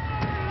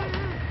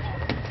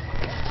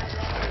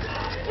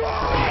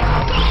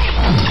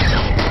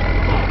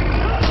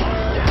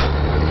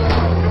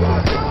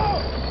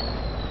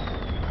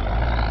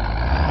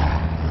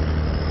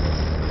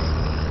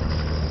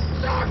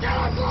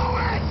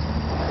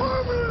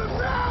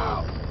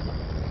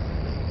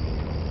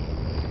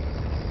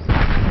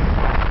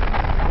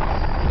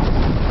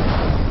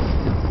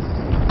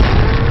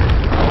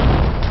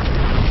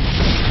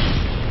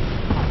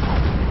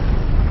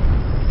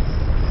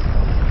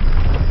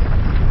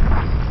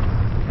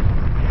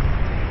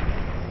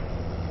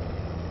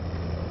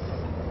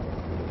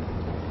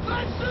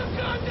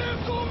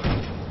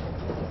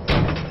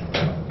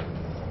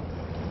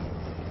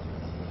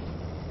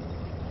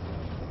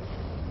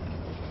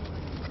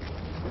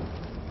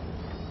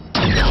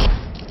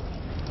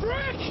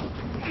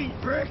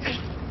 Brick!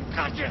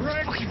 Gotcha!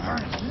 Brick! Fucking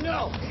hurt him.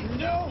 No!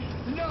 No!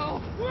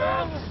 No!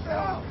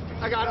 No!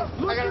 I got him!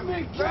 Look at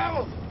me!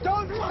 Travel!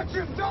 Don't touch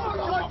him! Don't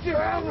touch him!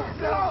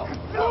 No!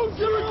 No!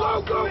 Jimmy!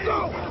 Go! Go!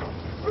 Go!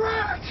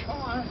 Brick!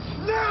 Come on!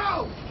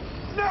 No!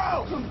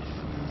 No!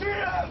 No!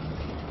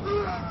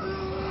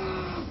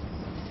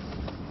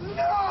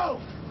 No!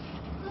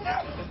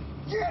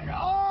 Get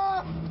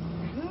off!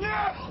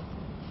 No!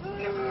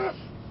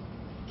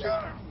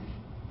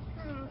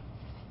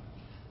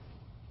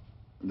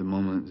 The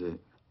moment that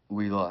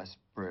we lost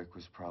Brick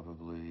was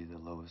probably the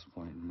lowest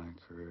point in my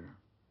career.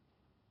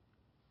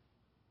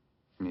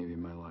 Maybe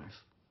in my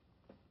life.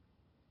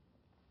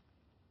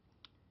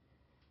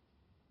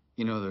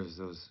 You know, there's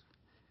those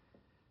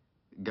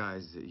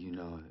guys that you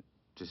know that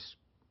just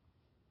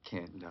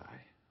can't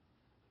die.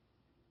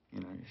 You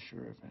know, you're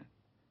sure of it.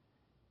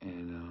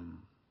 And,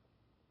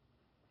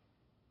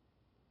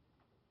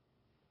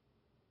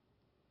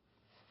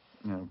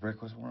 you know,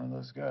 Brick was one of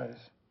those guys.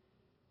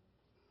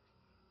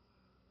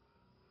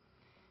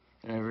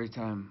 And every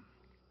time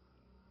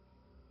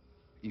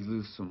you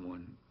lose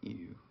someone,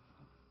 you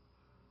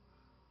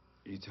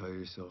tell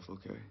yourself,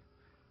 okay,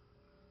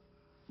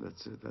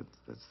 that's it.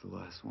 That's the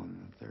last one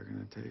that they're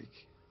gonna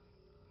take.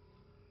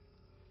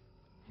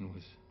 And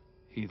was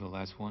he the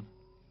last one?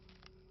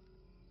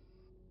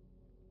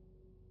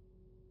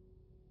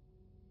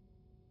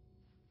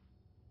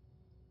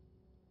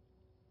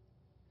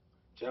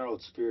 General,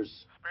 it's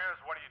Spears. Spears,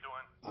 what are you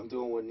doing? I'm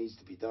doing what needs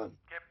to be done.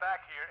 Get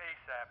back here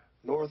ASAP.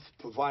 North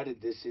provided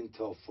this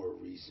intel for a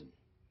reason.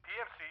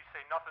 PFC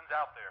say nothing's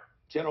out there.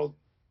 General,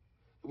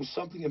 there was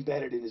something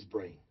embedded in his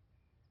brain.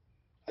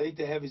 I think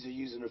the heavies are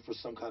using it for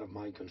some kind of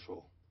mind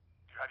control.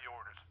 You have your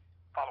orders.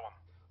 Follow him.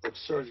 Look,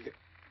 sir, you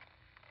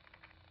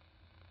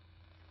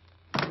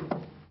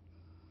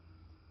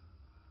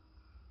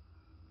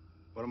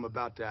What I'm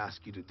about to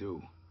ask you to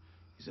do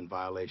is in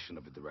violation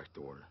of a direct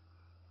order.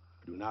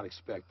 I do not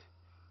expect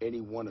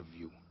any one of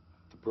you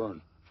to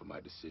burn for my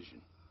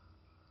decision.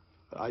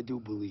 But I do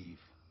believe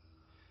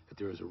that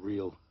there is a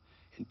real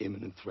and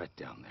imminent threat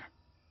down there.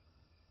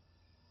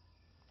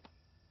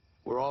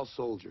 We're all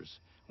soldiers,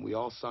 and we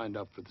all signed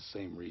up for the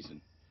same reason.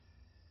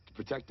 To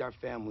protect our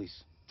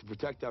families, to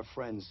protect our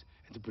friends,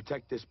 and to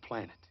protect this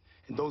planet.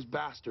 And those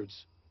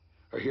bastards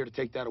are here to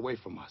take that away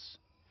from us.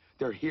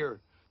 They're here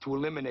to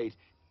eliminate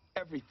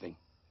everything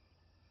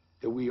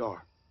that we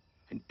are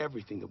and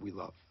everything that we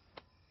love.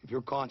 If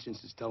your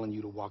conscience is telling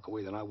you to walk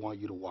away, then I want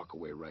you to walk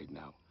away right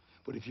now.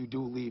 But if you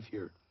do leave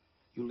here,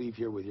 you leave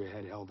here with your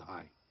head held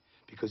high.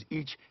 Because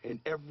each and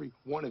every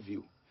one of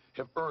you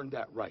have earned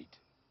that right.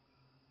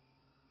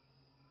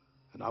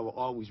 And I will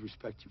always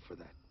respect you for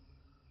that.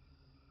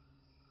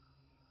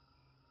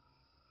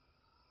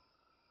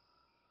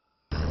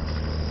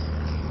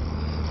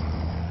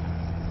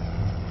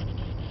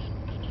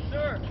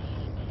 Sir,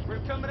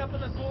 we're coming up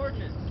with the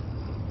coordinates.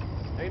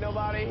 Ain't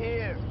nobody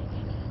here.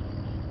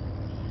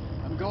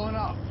 I'm going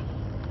up.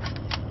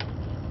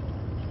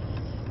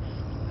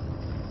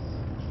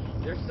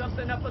 There's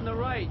something up on the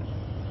right.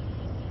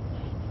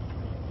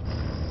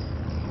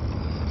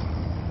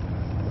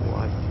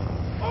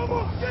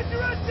 Almost! Get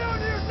your ass down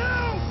here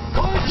now!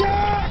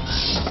 Contact!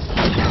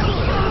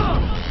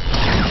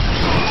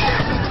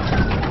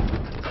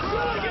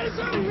 Get us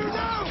out of here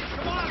now!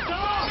 Come on,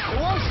 Tom! It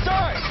won't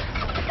start!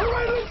 All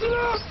right, listen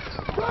up!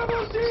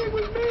 Bravo team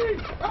with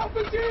me!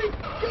 Alpha team,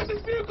 get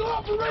this vehicle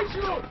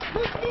operational!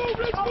 Let's move!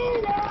 Let's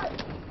move!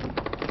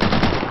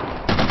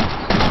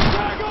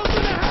 Drag on to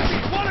the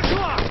heavy! 1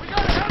 o'clock! We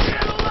got a heavy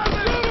at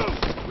 11! Move!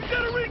 We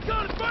got a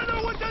recon! Find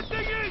out what that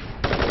thing is!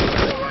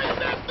 You're right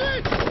in that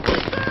thing!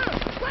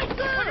 Right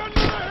there! I got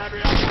another heavy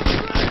up on the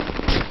right!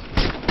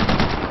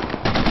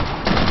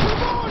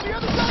 Move on! The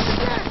other side of the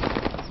gate!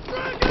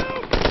 Drag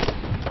out!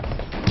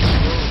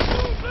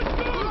 Move! Let's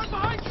go! Right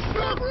behind you!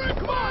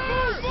 Come on!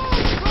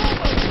 Move!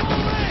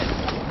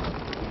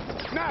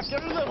 Matt, get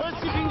her to the hood,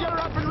 see if you can get her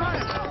up and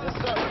running. Yes, sir. Let's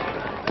go.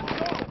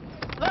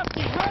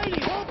 Lefty, righty,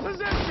 hold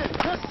position.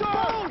 Yes, sir.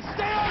 Boom,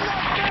 stay on that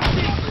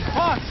lefty.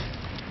 Fox,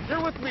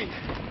 you're with me.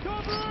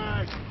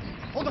 Cover!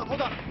 Hold on,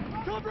 hold on.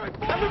 Cover!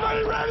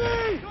 Everybody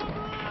ready?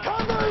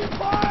 Covering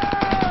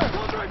fire!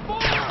 Covering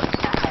fire!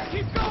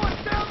 Keep going!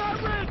 Stay on that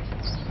ridge!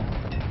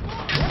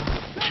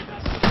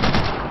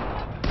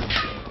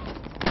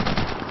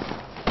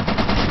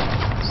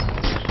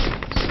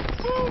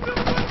 Move!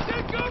 Everybody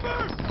take cover!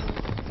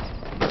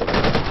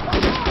 I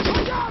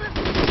got it!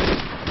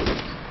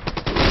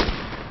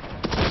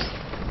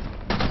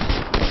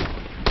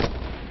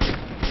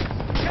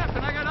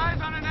 Captain, I got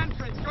eyes on an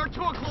entrance. Door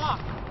 2 o'clock.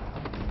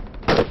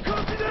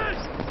 Copy this!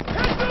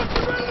 Heads up!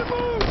 You're ready to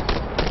move!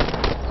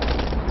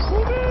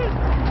 Move in!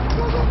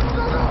 Go, go, go,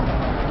 go, go!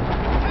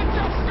 Heads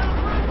up! We're gonna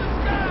burn the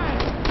sky!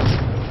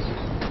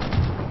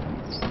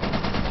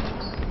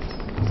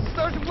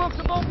 Sergeant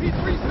Wilson,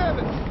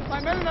 OP-37. My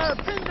men and I are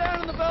pinned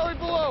down in the valley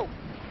below.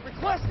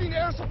 Requesting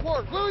air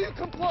support. Will you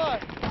comply?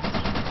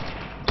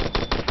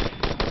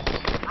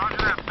 Roger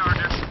that,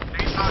 Sergeant.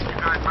 They thought you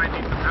guys might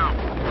need some help.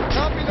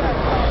 Copy that,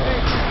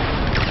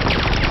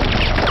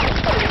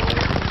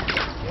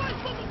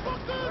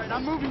 All right,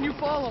 I'm moving. You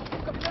follow.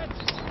 Copy that.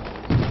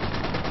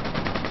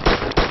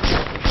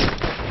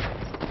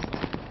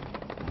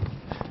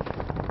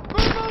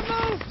 Move, move,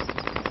 move!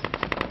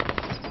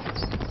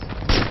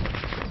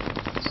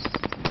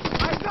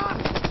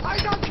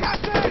 Eyes on,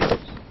 Captain!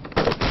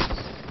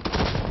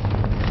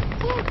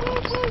 Move,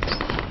 move, move!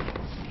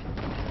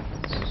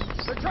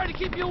 They're trying to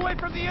keep you away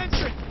from the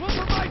entrance. We'll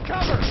provide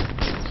cover.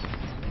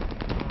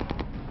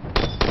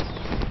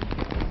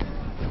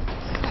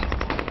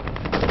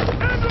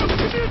 Andrews,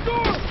 give me a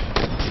door!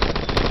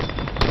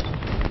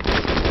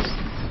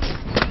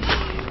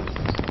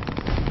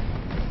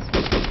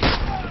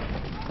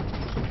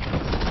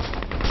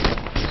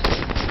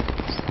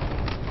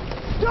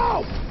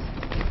 Go!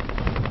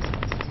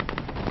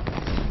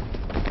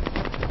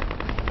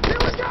 Here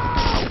we go!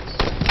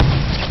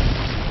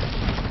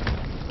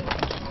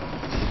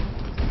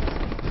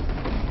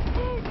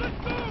 Move, let's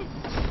move!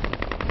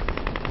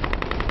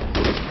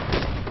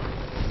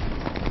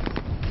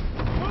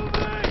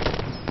 Moving!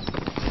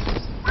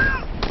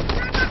 Will,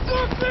 get that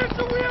door clear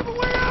so we have a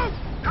way out!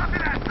 Copy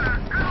that, sir.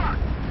 Good luck!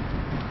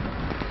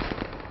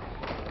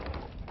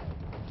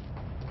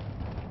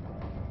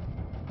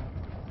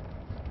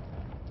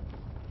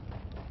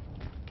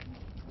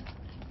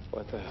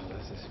 What the hell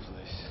is this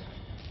place?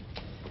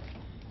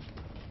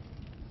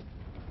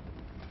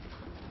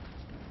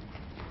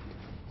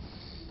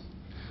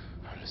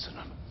 All right, listen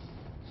up.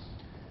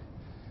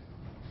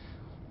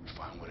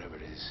 Find whatever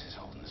it is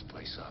holding this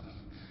place up.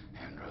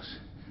 Andros,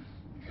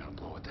 you're gonna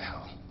blow it to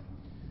hell.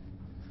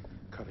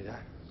 Copy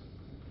that.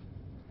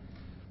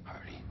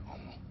 Hardy,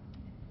 Omo.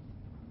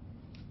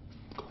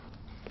 Go.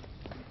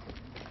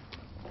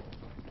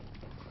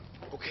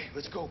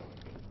 let's go.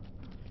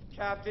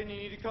 Captain, you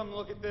need to come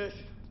look at this.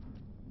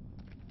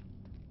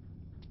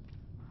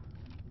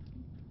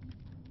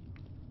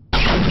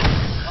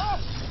 Oh,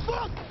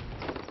 fuck!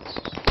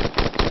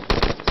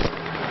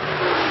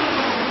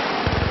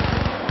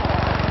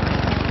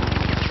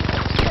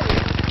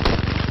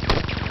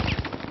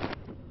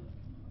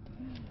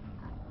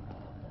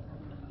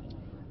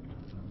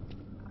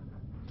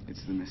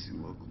 It's the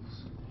missing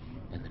locals.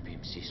 And the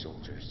BMC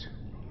soldiers.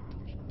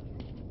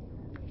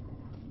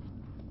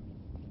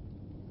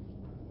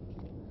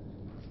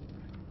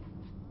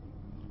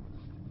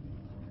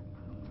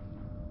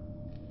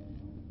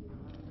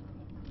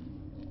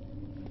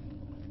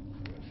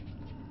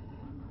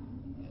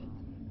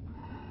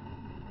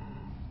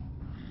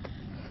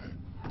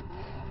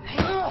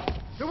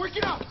 They're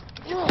waking up!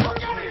 Get the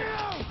fuck out of here!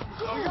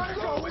 We gotta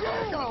go, we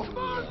gotta go! Come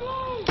on,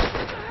 move! Get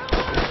the hell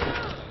out of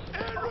here!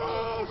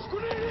 Andrews!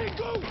 Grenade,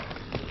 go!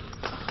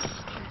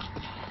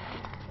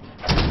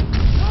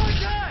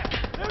 Contact!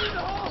 They're in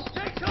the hall!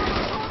 Take cover!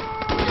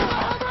 We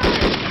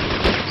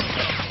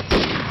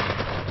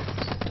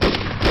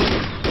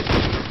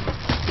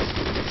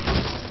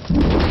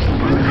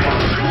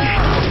gotta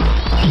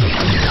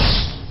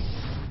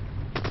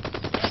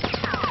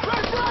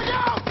Red flag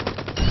out!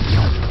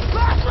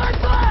 Last red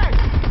flag!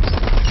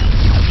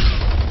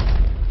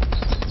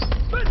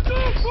 Let's go,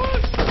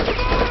 push! Come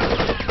on!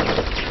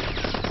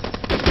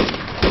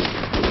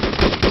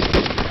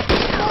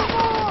 No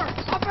more!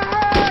 Up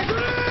ahead!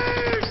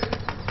 Grenade!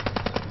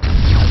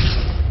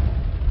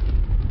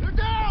 They're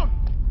down!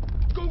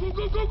 Go, go,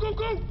 go, go, go,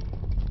 go!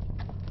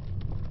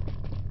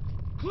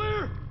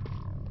 Clear!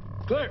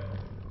 Clear.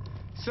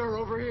 Sir,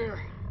 over here.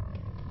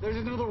 There's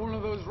another one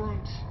of those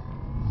rooms.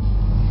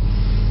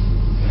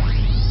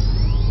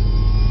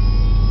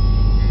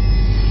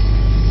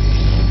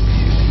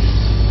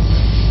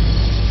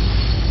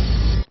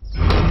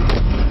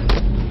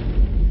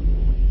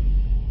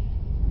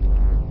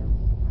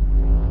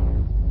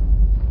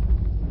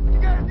 You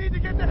guys need to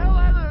get the hell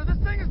out of there!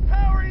 This thing is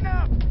powering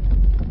up!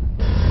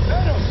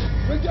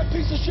 Thanos! Bring that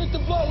piece of shit to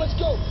blow! Let's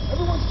go!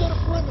 Everyone set a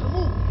perimeter!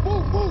 Move!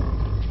 Move! Move!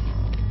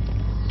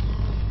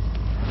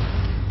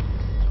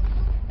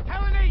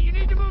 Helen 8, you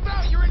need to move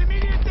out! You're in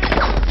immediate danger!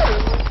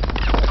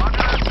 Roger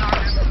that,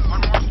 Sergeant.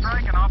 One more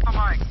strike and off the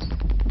mic.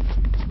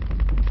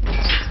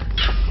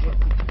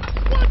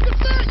 What the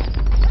fuck?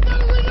 I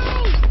gotta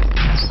reload!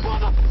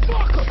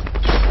 Motherfucker!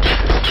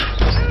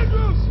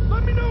 Andrews,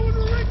 let me know when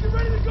we're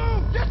ready to go!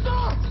 Yes,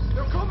 sir!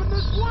 They're coming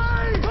this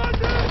way!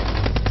 Contact!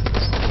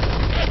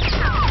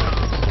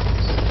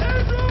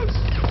 Andrews!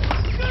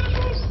 You gotta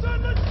move, son!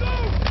 Let's go!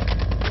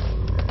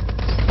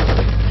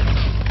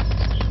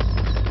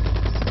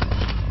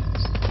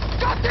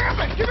 God damn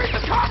it! Give me the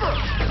cover!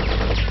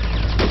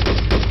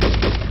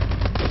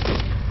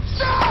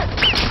 Shot!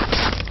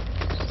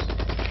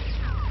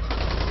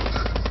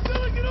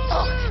 Billy, get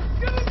over there!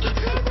 Give him some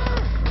cover!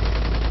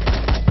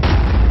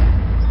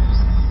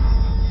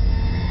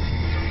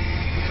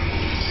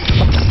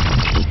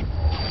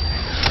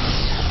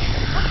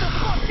 What the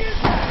fuck is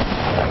that?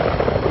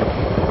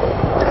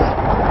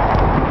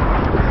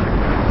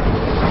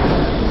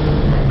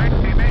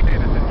 Mayday,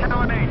 this is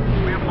Helen 8.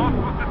 We have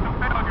multiple system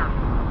failure.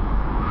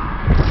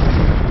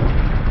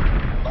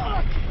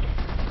 Fuck!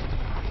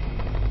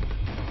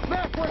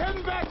 Mac, we're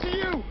heading back to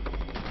you!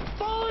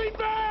 Falling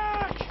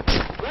back!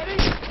 Ready?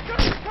 Go,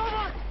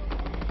 cover!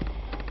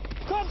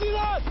 Copy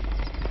that!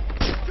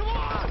 Come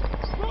on!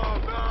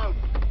 Move, move!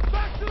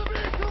 Back to the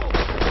vehicle!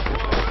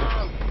 Move,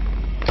 move!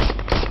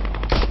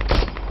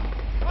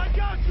 I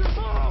got you!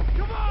 Move!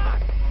 Come on!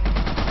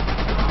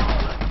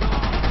 Let's go!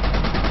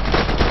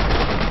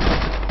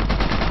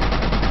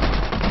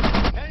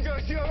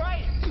 Andrews, you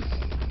alright?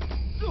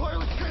 The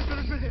wireless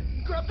transmitter's been hit.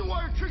 Grab the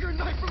wire trigger and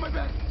knife from my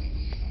bed.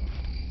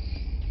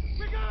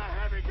 We got a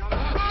heavy coming!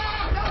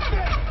 That's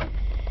it!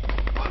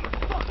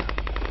 Motherfucker!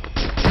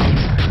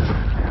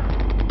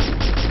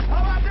 How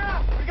about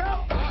now? We go?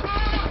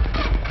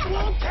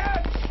 Won't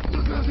catch!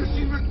 Look at this,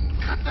 even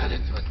cut that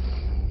into it.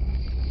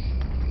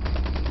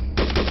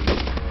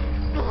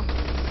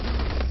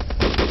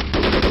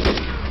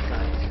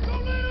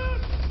 Don't let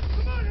us!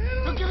 Come on, hit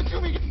him! Don't give it to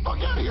me! Get the fuck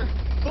out of here!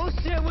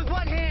 Bullshit, with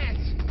what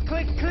hands?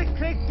 Click, click,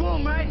 click,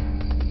 boom, right?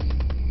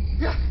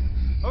 Yeah.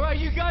 Alright,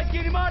 you guys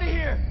get him out of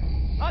here.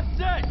 I'm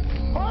set.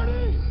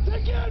 Hardy,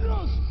 take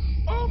Andrews!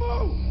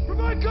 Omo,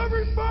 provide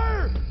covering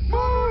fire!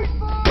 Move!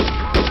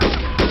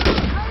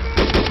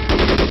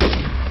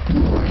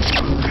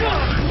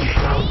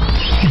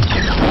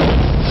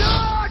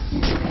 Shot!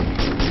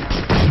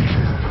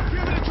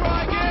 Give it a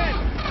try again!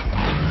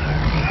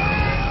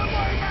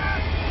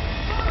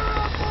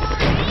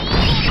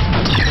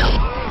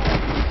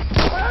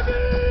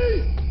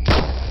 Heavy!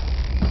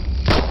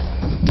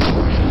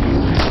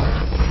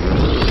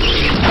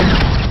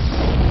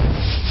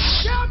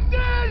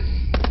 Captain!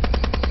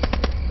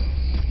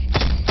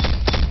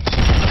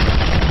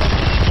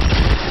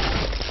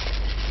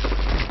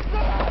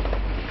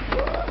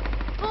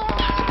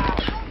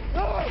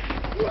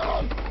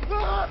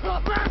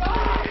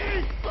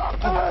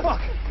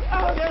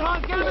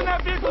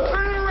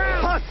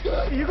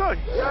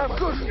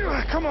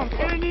 Come on,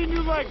 gonna need a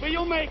new leg, but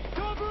you'll make it.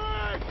 Cover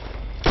it!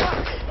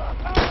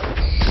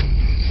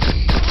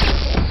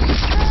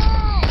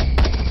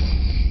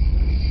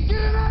 Get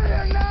it out of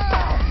here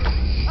now!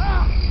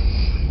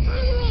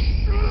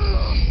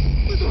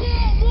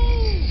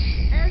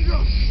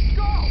 Andrew,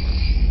 go!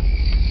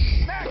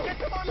 Mac, get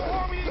them on the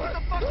horn. We need to get the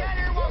fuck out of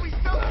here while we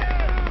still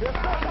can.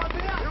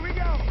 Here we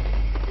go.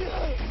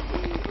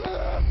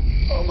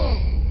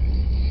 Almost.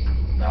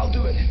 I'll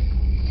do it.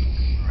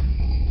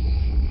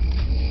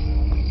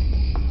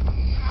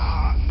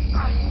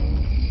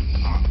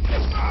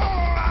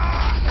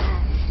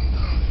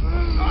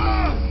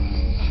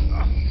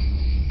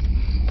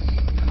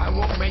 I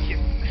won't make it.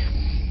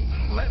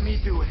 Let me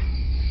do it.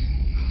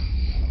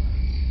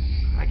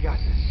 I got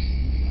this.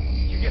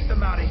 You get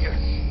them out of here.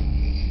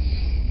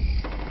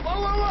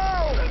 Whoa, whoa,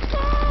 whoa! Let's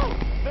go!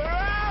 They're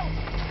out!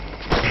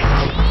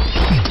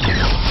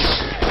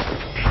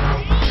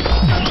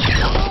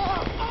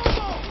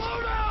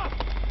 Load up!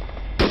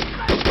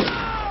 Let's go!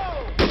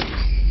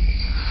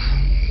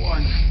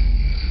 One.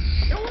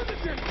 Stay with them,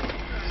 Jim.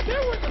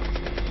 Stay with them.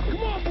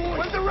 Come on, boys.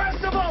 Where's the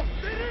rest of them?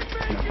 They didn't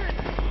make it.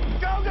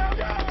 Go, go,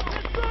 go!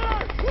 Let's go!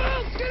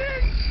 Will, get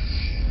in!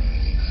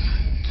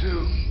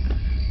 2.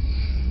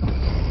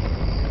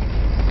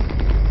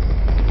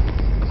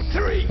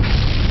 3.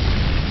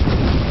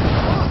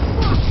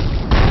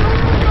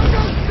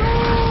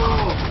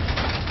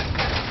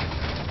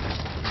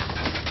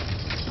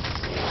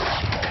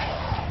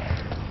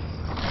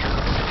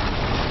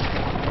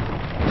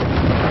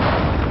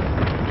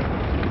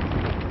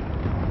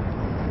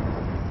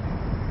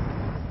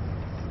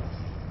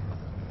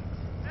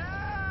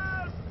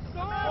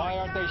 Why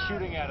aren't they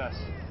shooting at us?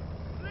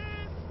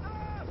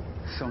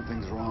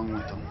 Something's wrong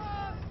with them.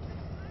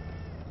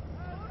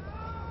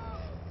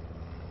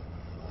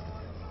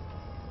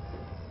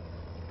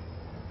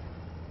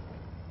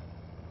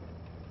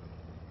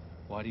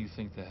 Why do you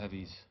think the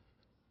heavies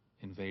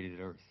invaded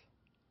Earth?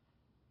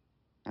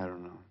 I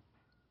don't know.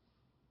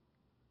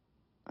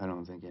 I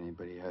don't think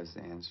anybody has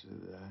the answer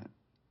to that.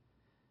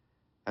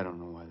 I don't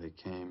know why they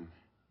came.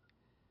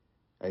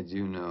 I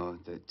do know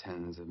that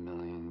tens of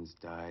millions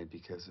died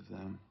because of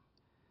them.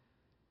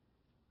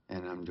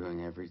 And I'm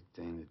doing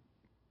everything that...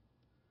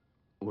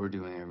 We're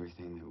doing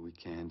everything that we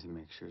can to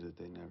make sure that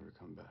they never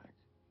come back.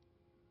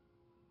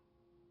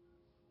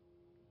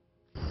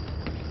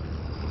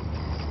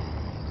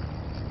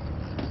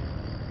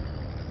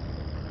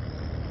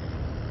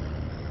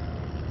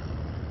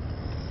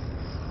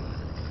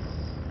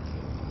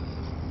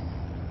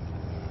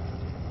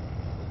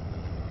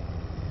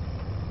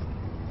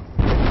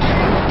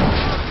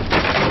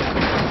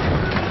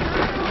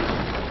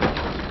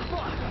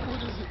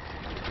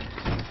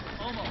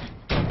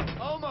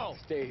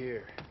 Stay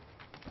here.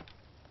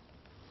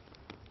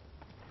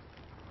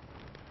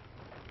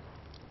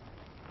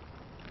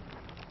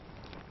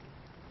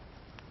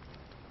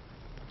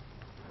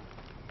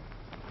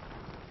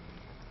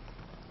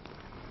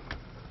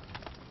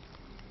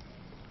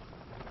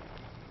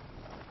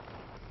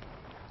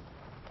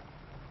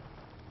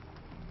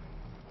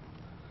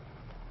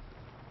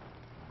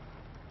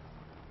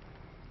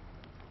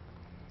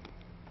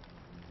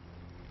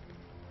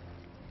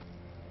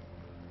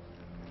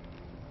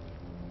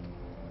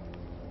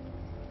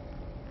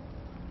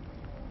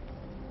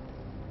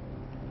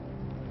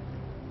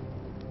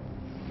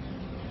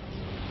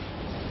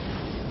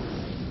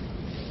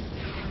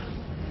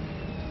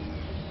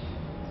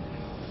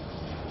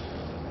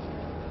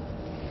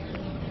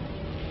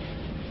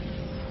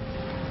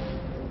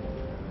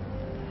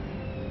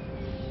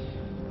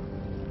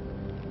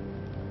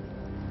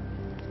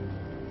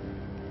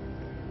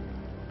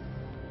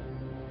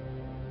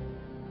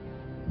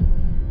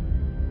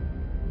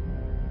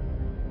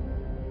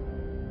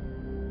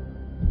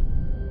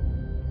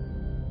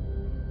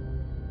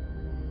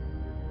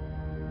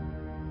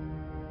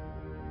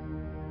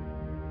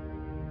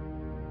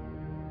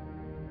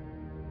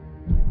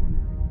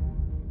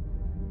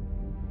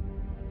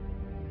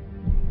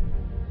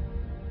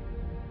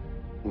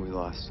 We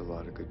lost a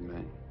lot of good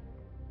men.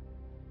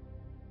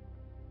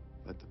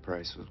 But the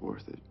price was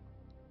worth it.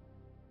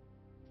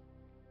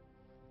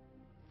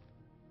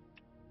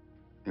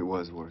 It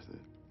was worth it.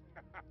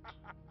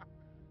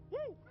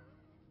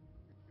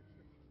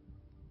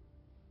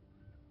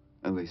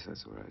 At least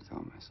that's what I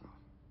tell myself.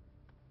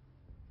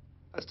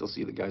 I still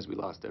see the guys we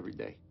lost every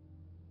day.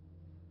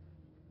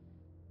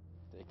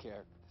 Take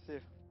care. See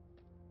you.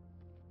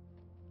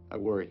 I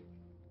worry.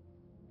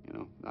 You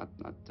know, not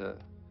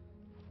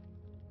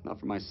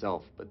for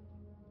myself, but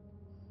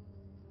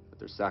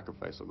their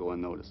sacrifice will go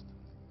unnoticed.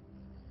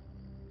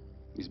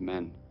 These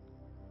men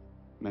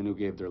who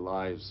gave their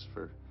lives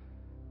for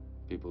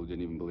people who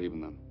didn't even believe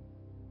in them.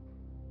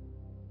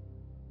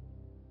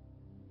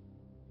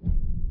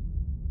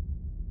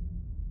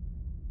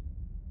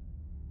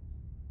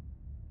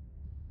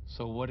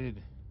 So what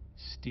did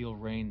Steel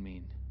Rain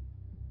mean?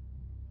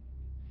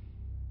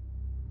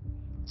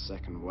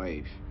 Second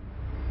wave.